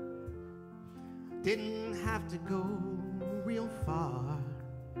 Didn't have to go real far.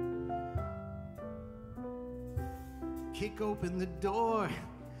 Kick open the door,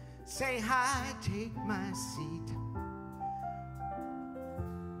 say hi, take my seat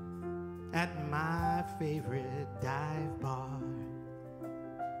at my favorite dive bar.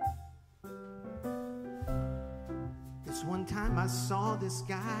 This one time I saw this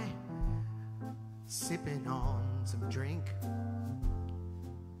guy sipping on some drink.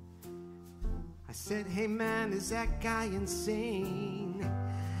 I said, hey man, is that guy insane?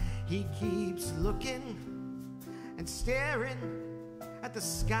 He keeps looking and staring at the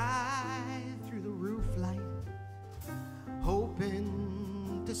sky through the roof light,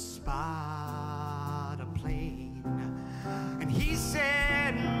 hoping to spot a plane. And he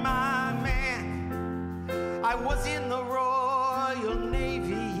said, my man, I was in the Royal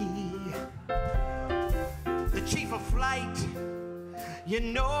Navy, the chief of flight, you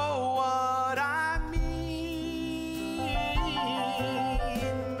know what I mean.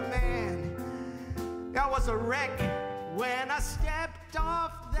 Man, I was a wreck when I stepped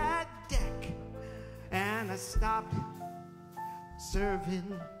off that deck and I stopped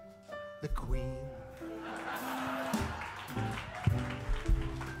serving the Queen.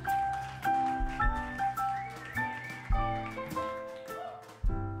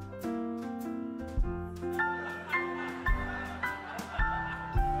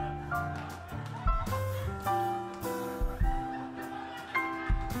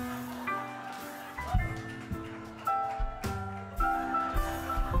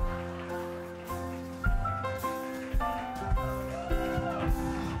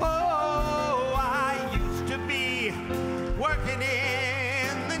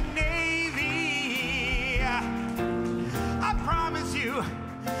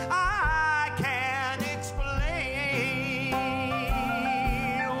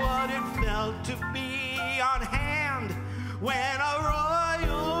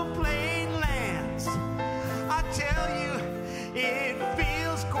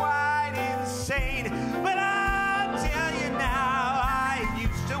 insane. But I'll tell you now, I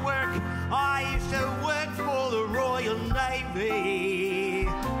used to work for the Royal Navy.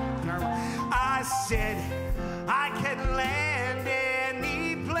 I said I can land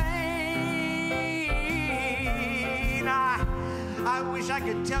any plane. I wish I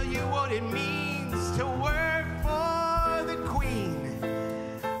could tell you what it means to work for the Queen.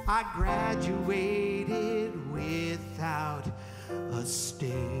 I graduated without a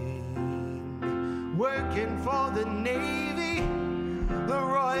stain. Working for the Navy, the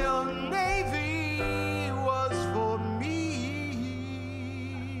Royal Navy was for me.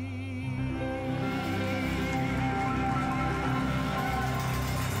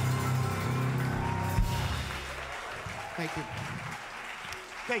 Thank you.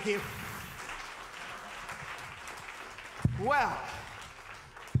 Thank you. Well,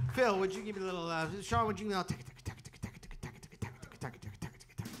 Phil, would you give me a little, Sean, would you thank you.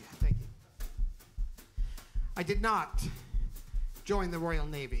 I did not join the Royal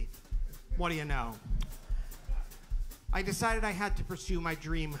Navy. What do you know? I decided I had to pursue my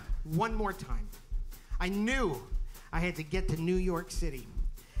dream one more time. I knew I had to get to New York City.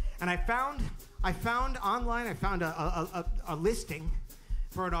 And I found online, I found a listing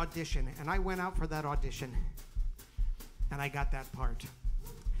for an audition, and I went out for that audition, and I got that part.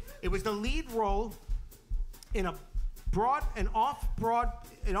 It was the lead role in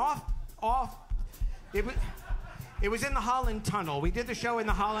it was in the Holland Tunnel. We did the show in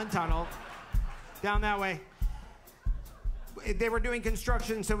the Holland Tunnel, down that way. They were doing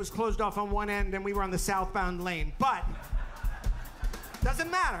construction, so it was closed off on one end, and we were on the southbound lane. But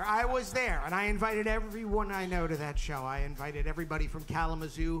doesn't matter. I was there, and I invited everyone I know to that show. I invited everybody from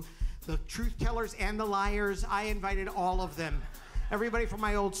Kalamazoo, the truth tellers and the liars. I invited all of them. Everybody from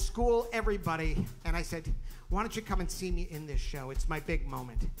my old school, everybody. And I said, why don't you come and see me in this show? It's my big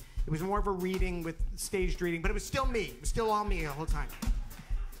moment. It was more of a reading with staged reading, but it was still me. It was still all me the whole time.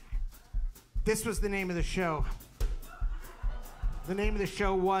 This was the name of the show. The name of the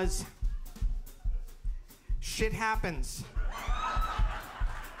show was Shit Happens.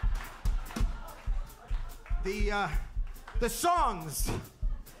 The songs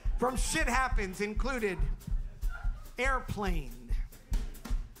from Shit Happens included Airplane,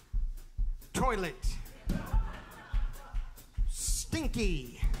 Toilet,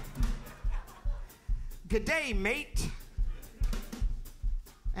 Stinky, G'day Mate,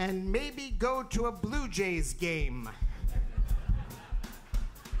 and Maybe Go to a Blue Jays Game.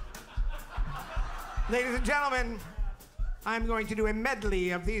 Ladies and gentlemen, I'm going to do a medley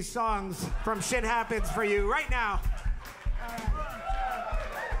of these songs from Shit Happens for you right now.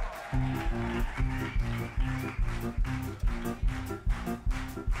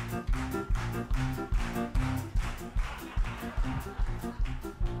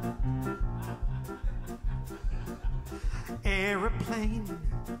 Airplane,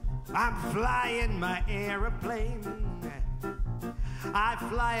 I'm flying my airplane. I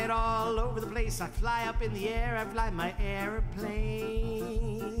fly it all over the place. I fly up in the air. I fly my airplane.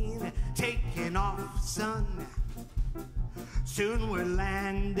 Taking off, son. Soon we're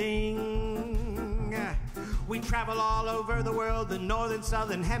landing. We travel all over the world, the northern,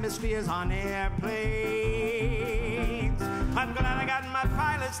 southern hemispheres on airplanes. I'm glad I got my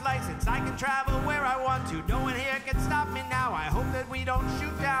pilot's license. I can travel where I want to. No one here can stop me now. I hope that we don't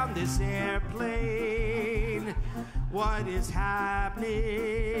shoot down this airplane. What is happening?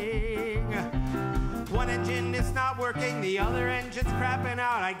 One engine is not working, the other engine's crapping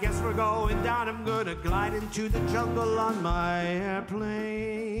out. I guess we're going down. I'm gonna glide into the jungle on my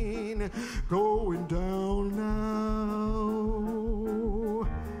airplane. Going down now.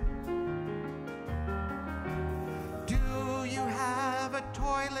 Do you have a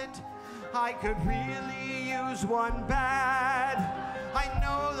toilet? I could really use one bad. I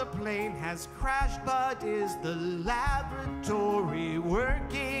know the plane has crashed, but is the laboratory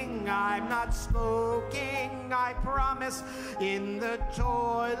working? I'm not smoking, I promise, in the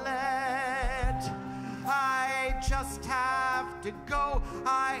toilet. I just have to go.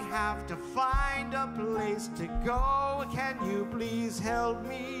 I have to find a place to go. Can you please help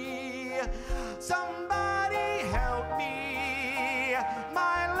me? Somebody help me.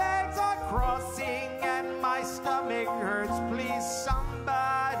 My legs are crossing and my stomach hurts. Please,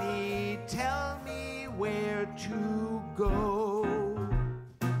 somebody tell me where to go.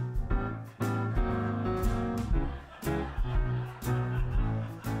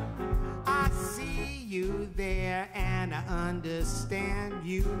 I see you there, and I understand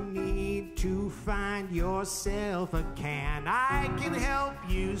you need to find yourself a can. I can help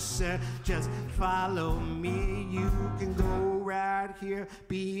you, sir, just follow me. You can go right here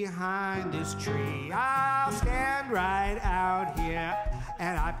behind this tree. I'll stand right out here,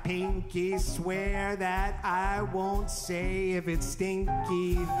 and I pinky swear that I won't say if it's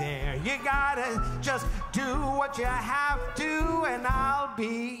stinky there. You gotta just do what you have to, and I'll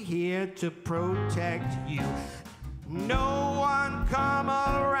be here to protect you. No one come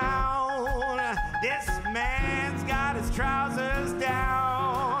around. This man's got his trousers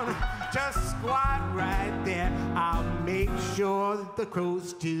down. Just squat right there. I'll make sure that the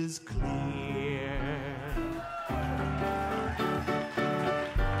coast is clear.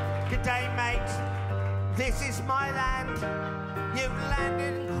 Good day, mate. This is my land. You've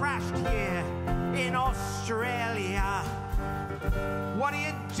landed and crashed here in Australia. What are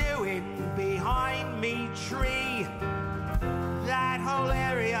you doing behind me tree? That whole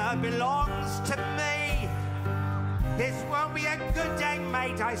area belongs to me. This won't be a good day,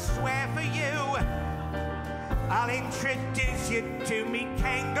 mate, I swear for you. I'll introduce you to me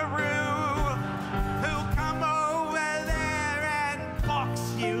kangaroo, who'll come over there and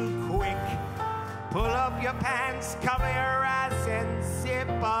box you quick. Pull up your pants, cover your ass, and zip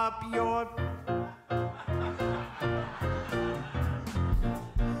up your...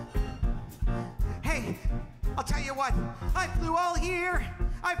 Hey, I'll tell you what, I flew all here.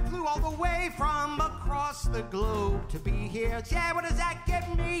 I flew all the way from across the globe to be here. Yeah, what does that get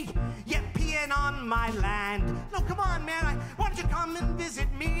me? You're peeing on my land. No, come on, man. Why don't you come and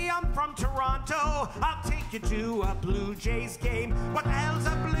visit me? I'm from Toronto. I'll take you to a Blue Jays game. What the hell's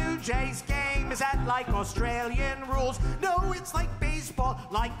a Blue Jays game? Is that like Australian rules? No, it's like baseball,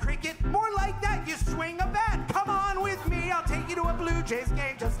 like cricket. More like that, you swing a bat. Come on with me. I'll take you to a Blue Jays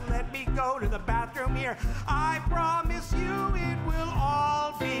game. Just let me go to the bathroom here. I promise you it will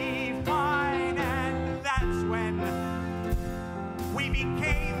all be fine. And that's when we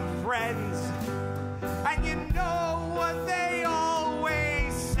became friends. And you know what they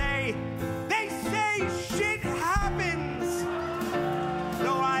always say? They say shit happens.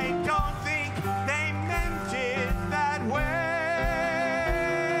 Though I don't think they meant it that way.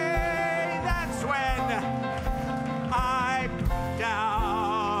 That's when I put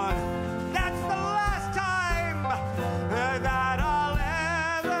down. That's the last time that I'll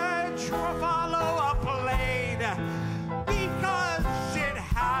ever follow a plane, because shit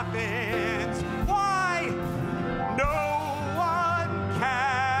happens. Why? No one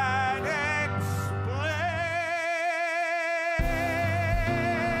can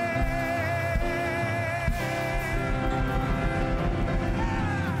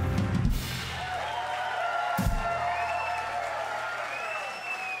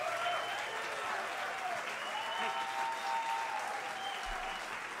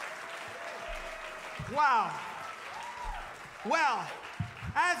Wow. Well,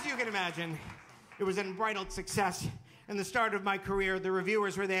 as you can imagine, it was an unbridled success. And the start of my career, the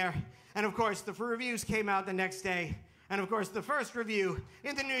reviewers were there. And of course, the reviews came out the next day. And of course, the first review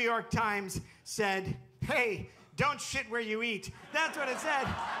in the New York Times said, "Hey, don't shit where you eat." That's what it said.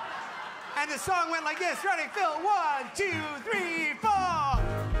 And the song went like this. Ready, Phil? 1, 2, 3, 4.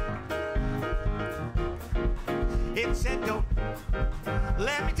 It said, "Don't.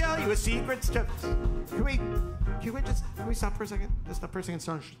 Let me tell you a secret stuff." Can we stop for a second? Just stop for a second.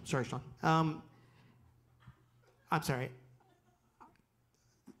 Sorry, Sean. I'm sorry.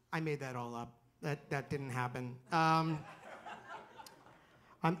 I made that all up. That didn't happen. I'm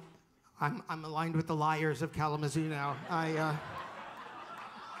aligned with the liars of Kalamazoo now. I'm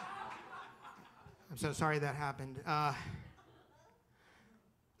so sorry that happened.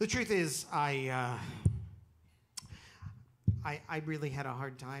 The truth is, I really had a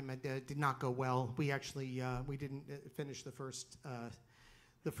hard time. It did not go well. We actually we didn't finish the first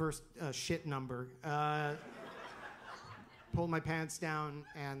shit number. Pulled my pants down,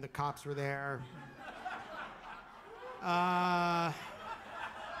 and the cops were there. Got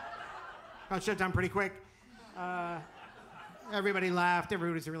shut down pretty quick. Everybody laughed.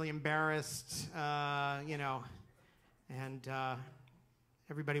 Everybody was really embarrassed, and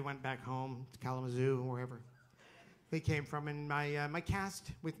everybody went back home to Kalamazoo or wherever they came from. And my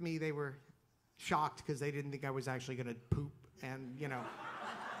cast with me, they were shocked because they didn't think I was actually going to poop, and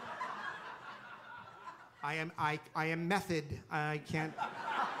I am method. I can't.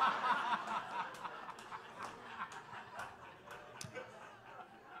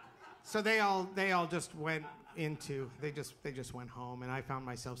 So they all just went into. They just went home, and I found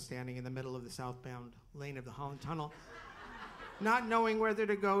myself standing in the middle of the southbound lane of the Holland Tunnel, not knowing whether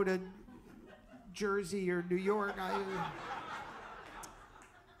to go to Jersey or New York.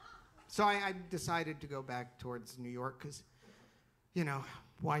 So I decided to go back towards New York because, you know,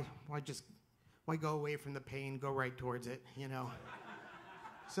 why go away from the pain, go right towards it, you know?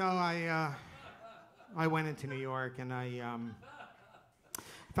 So I went into New York and I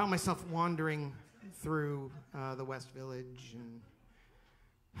found myself wandering through the West Village and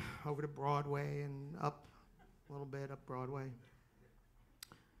over to Broadway and up a little bit up Broadway.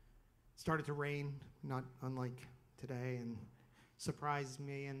 Started to rain, not unlike today, and surprised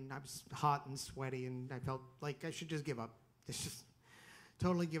me, and I was hot and sweaty, and I felt like I should just give up. Just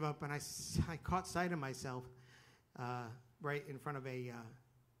totally give up, and I caught sight of myself right in front of a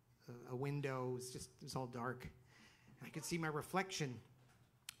window. It was all dark, and I could see my reflection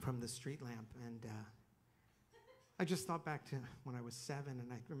from the street lamp, and I just thought back to when I was 7,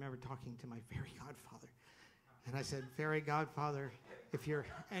 and I remember talking to my fairy godfather, and I said, "Fairy godfather, if you're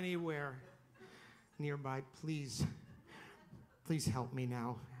anywhere nearby, please help me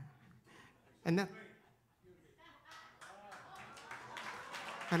now." And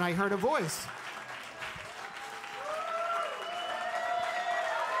I heard a voice.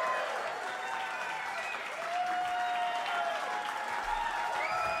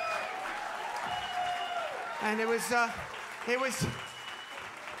 And it was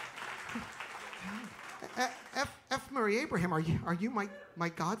F. Murray Abraham. Are you my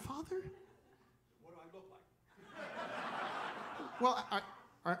godfather? What do I look like? Well,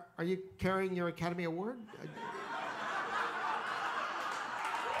 are you carrying your Academy Award?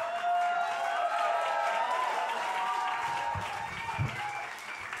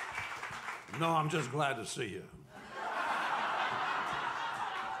 No, I'm just glad to see you.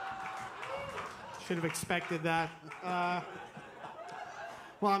 Should have expected that.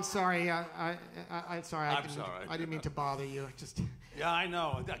 Well, I'm sorry. I'm sorry. I'm sorry. I didn't mean to bother you. Yeah, I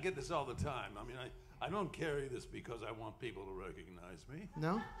know. I get this all the time. I mean, I don't carry this because I want people to recognize me.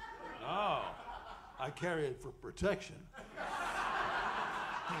 No? No. I carry it for protection.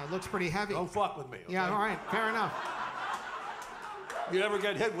 Yeah, it looks pretty heavy. Don't fuck with me, okay? Yeah, all right. Fair enough. You ever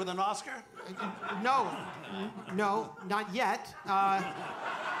get hit with an Oscar? No, not yet.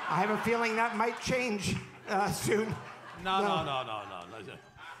 I have a feeling that might change soon. No.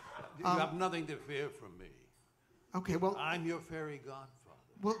 You have nothing to fear from me. Okay, well, I'm your fairy godfather.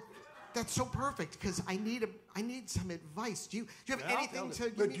 Well, that's so perfect because I need some advice. Do you have anything to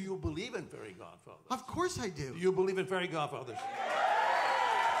give me? But do you believe in fairy godfathers? Of course I do. Do you believe in fairy godfathers?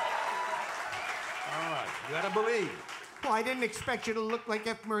 All right, you gotta believe. Well, I didn't expect you to look like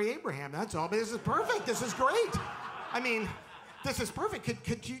F. Murray Abraham, that's all. But this is perfect. This is great. I mean, this is perfect. Do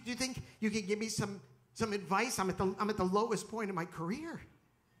you think you could give me some advice? I'm at the lowest point in my career.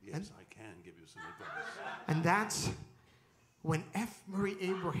 Yes, I can give you some advice. And that's when F. Murray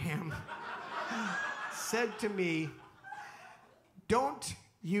Abraham said to me, "Don't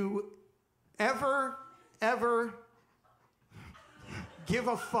you ever give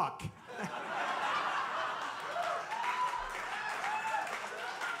a fuck."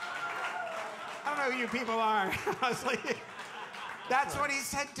 I don't know who you people are. I was like, that's what he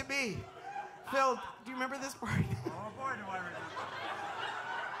said to me. Phil, do you remember this part? Oh boy, do I remember.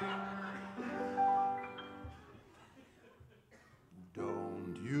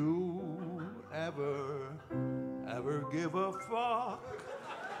 Don't you ever give a fuck.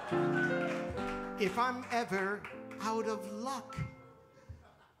 If I'm ever out of luck,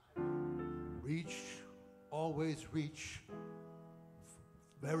 always reach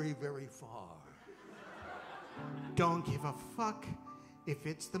very, very far. don't give a fuck if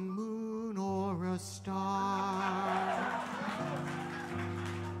it's the moon or a star.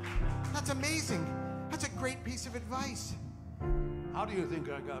 That's amazing. That's a great piece of advice. How do you think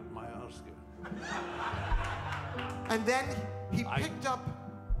I got my Oscar? And then he picked up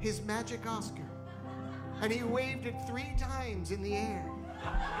his magic Oscar and he waved it 3 times in the air.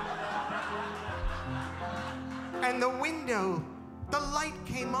 And the window, the light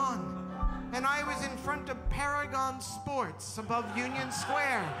came on, and I was in front of Paragon Sports above Union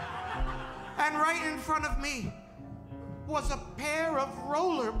Square. And right in front of me was a pair of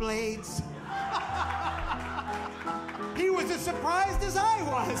rollerblades. He was as surprised as I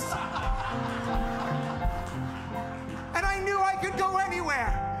was. And I knew I could go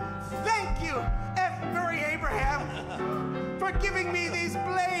anywhere. Thank you, F. Murray Abraham, for giving me these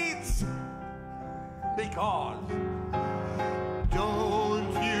blades. Because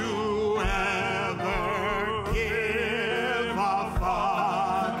Don't you ever give a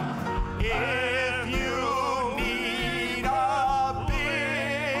fuck if you need a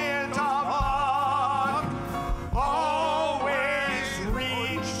bit of luck. Always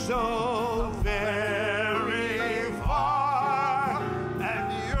reach so very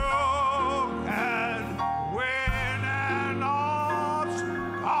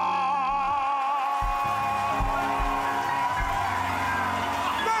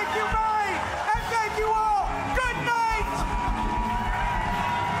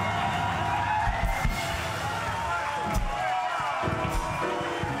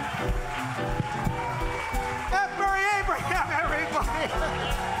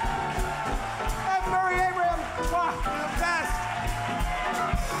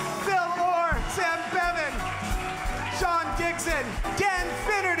Dixon, Dan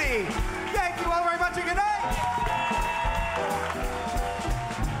Finnerty. Thank you all very much and good night.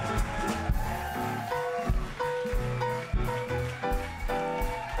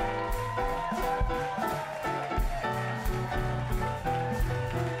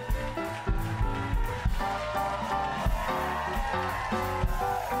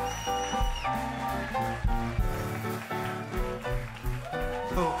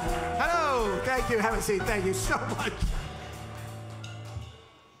 Thank you. Have a seat. Thank you so much.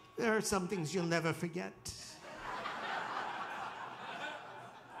 There are some things you'll never forget.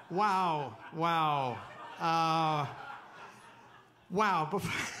 Wow. Wow. Wow.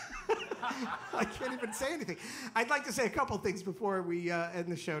 I can't even say anything. I'd like to say a couple things before we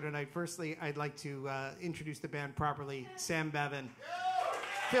end the show tonight. Firstly, I'd like to introduce the band properly. Sam Bevan,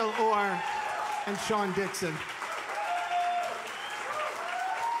 Phil Orr, and Sean Dixon.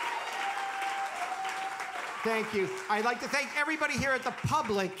 Thank you. I'd like to thank everybody here at the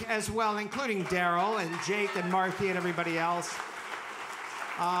public as well, including Daryl and Jake and Marky and everybody else.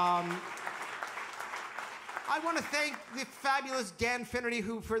 I want to thank the fabulous Dan Finnerty,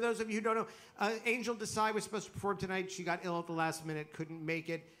 who, for those of you who don't know, Angel Desai was supposed to perform tonight. She got ill at the last minute, couldn't make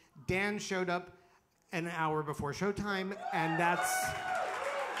it. Dan showed up an hour before showtime, and that's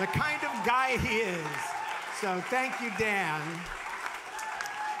the kind of guy he is. So thank you, Dan.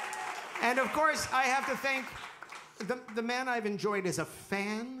 And of course, I have to thank the man I've enjoyed as a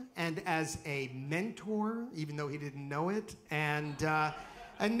fan and as a mentor, even though he didn't know it, and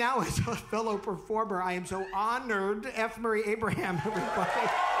now as a fellow performer. I am so honored. F. Murray Abraham, everybody.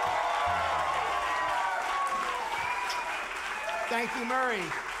 Thank you, Murray.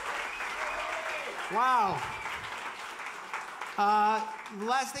 Wow. The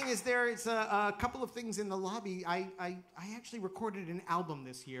last thing is there's a couple of things in the lobby. I actually recorded an album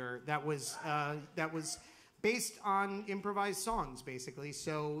this year that was based on improvised songs, basically.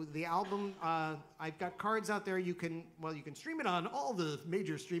 So the album, I've got cards out there. You can stream it on all the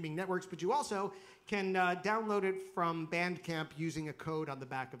major streaming networks, but you also can download it from Bandcamp using a code on the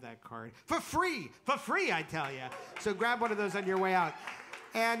back of that card. For free, I tell you. So grab one of those on your way out.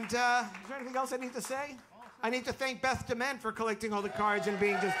 And is there anything else I need to say? I need to thank Beth Dement for collecting all the cards and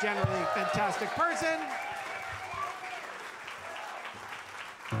being just generally a fantastic person.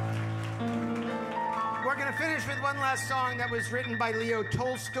 We're going to finish with one last song that was written by Leo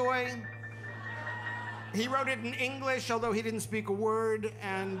Tolstoy. He wrote it in English, although he didn't speak a word,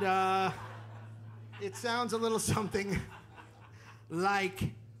 and it sounds a little something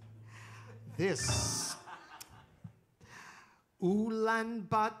like this.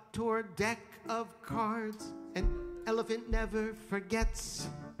 Ulaanbaatar deck of cards, an elephant never forgets.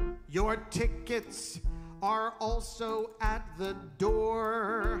 Your tickets are also at the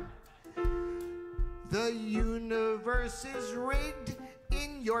door. The universe is rigged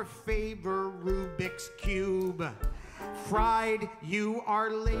in your favor, Rubik's Cube. Fried, you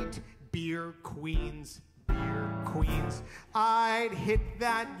are late, beer queens. I'd hit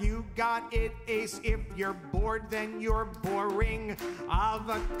that, you got it, ace. If you're bored, then you're boring.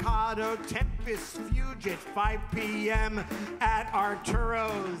 Avocado tempest fuge at 5 p.m. at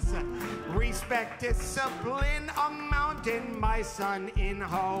Arturo's. Respect discipline, a mountain, my son in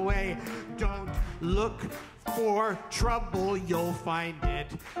hallway. Don't look for trouble, you'll find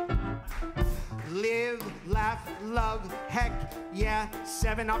it. Live, laugh, love, heck yeah.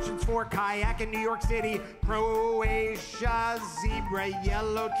 7 options for kayak in New York City. Croatia, zebra,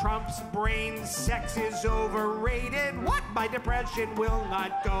 yellow trumps brain. Sex is overrated. What? My depression will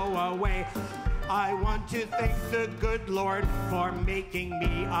not go away. I want to thank the good Lord for making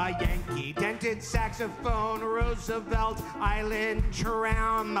me a Yankee. Dented saxophone, Roosevelt Island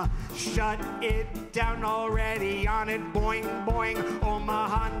tram. Shut it down already, on it, boing, boing.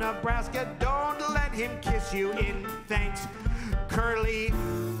 Omaha, Nebraska, don't let him kiss you in thanks. Curly,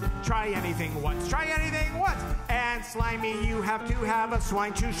 try anything once. And Slimy, you have to have a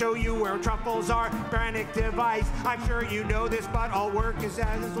swine to show you where truffles are. Brannick device, I'm sure you know this, but all work is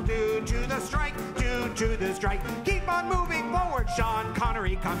as will due to the strike. Keep on moving forward, Sean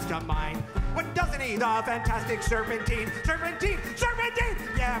Connery comes to mind. What doesn't he? The fantastic Serpentine.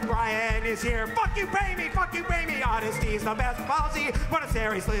 Yeah, Brian is here. Fuck you, pay me. Honesty's the best policy. What a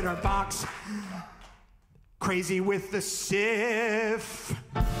series litter box. Crazy with the sif.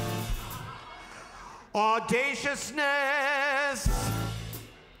 Audaciousness.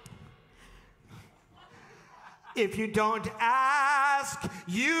 If you don't ask,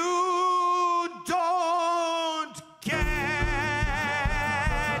 you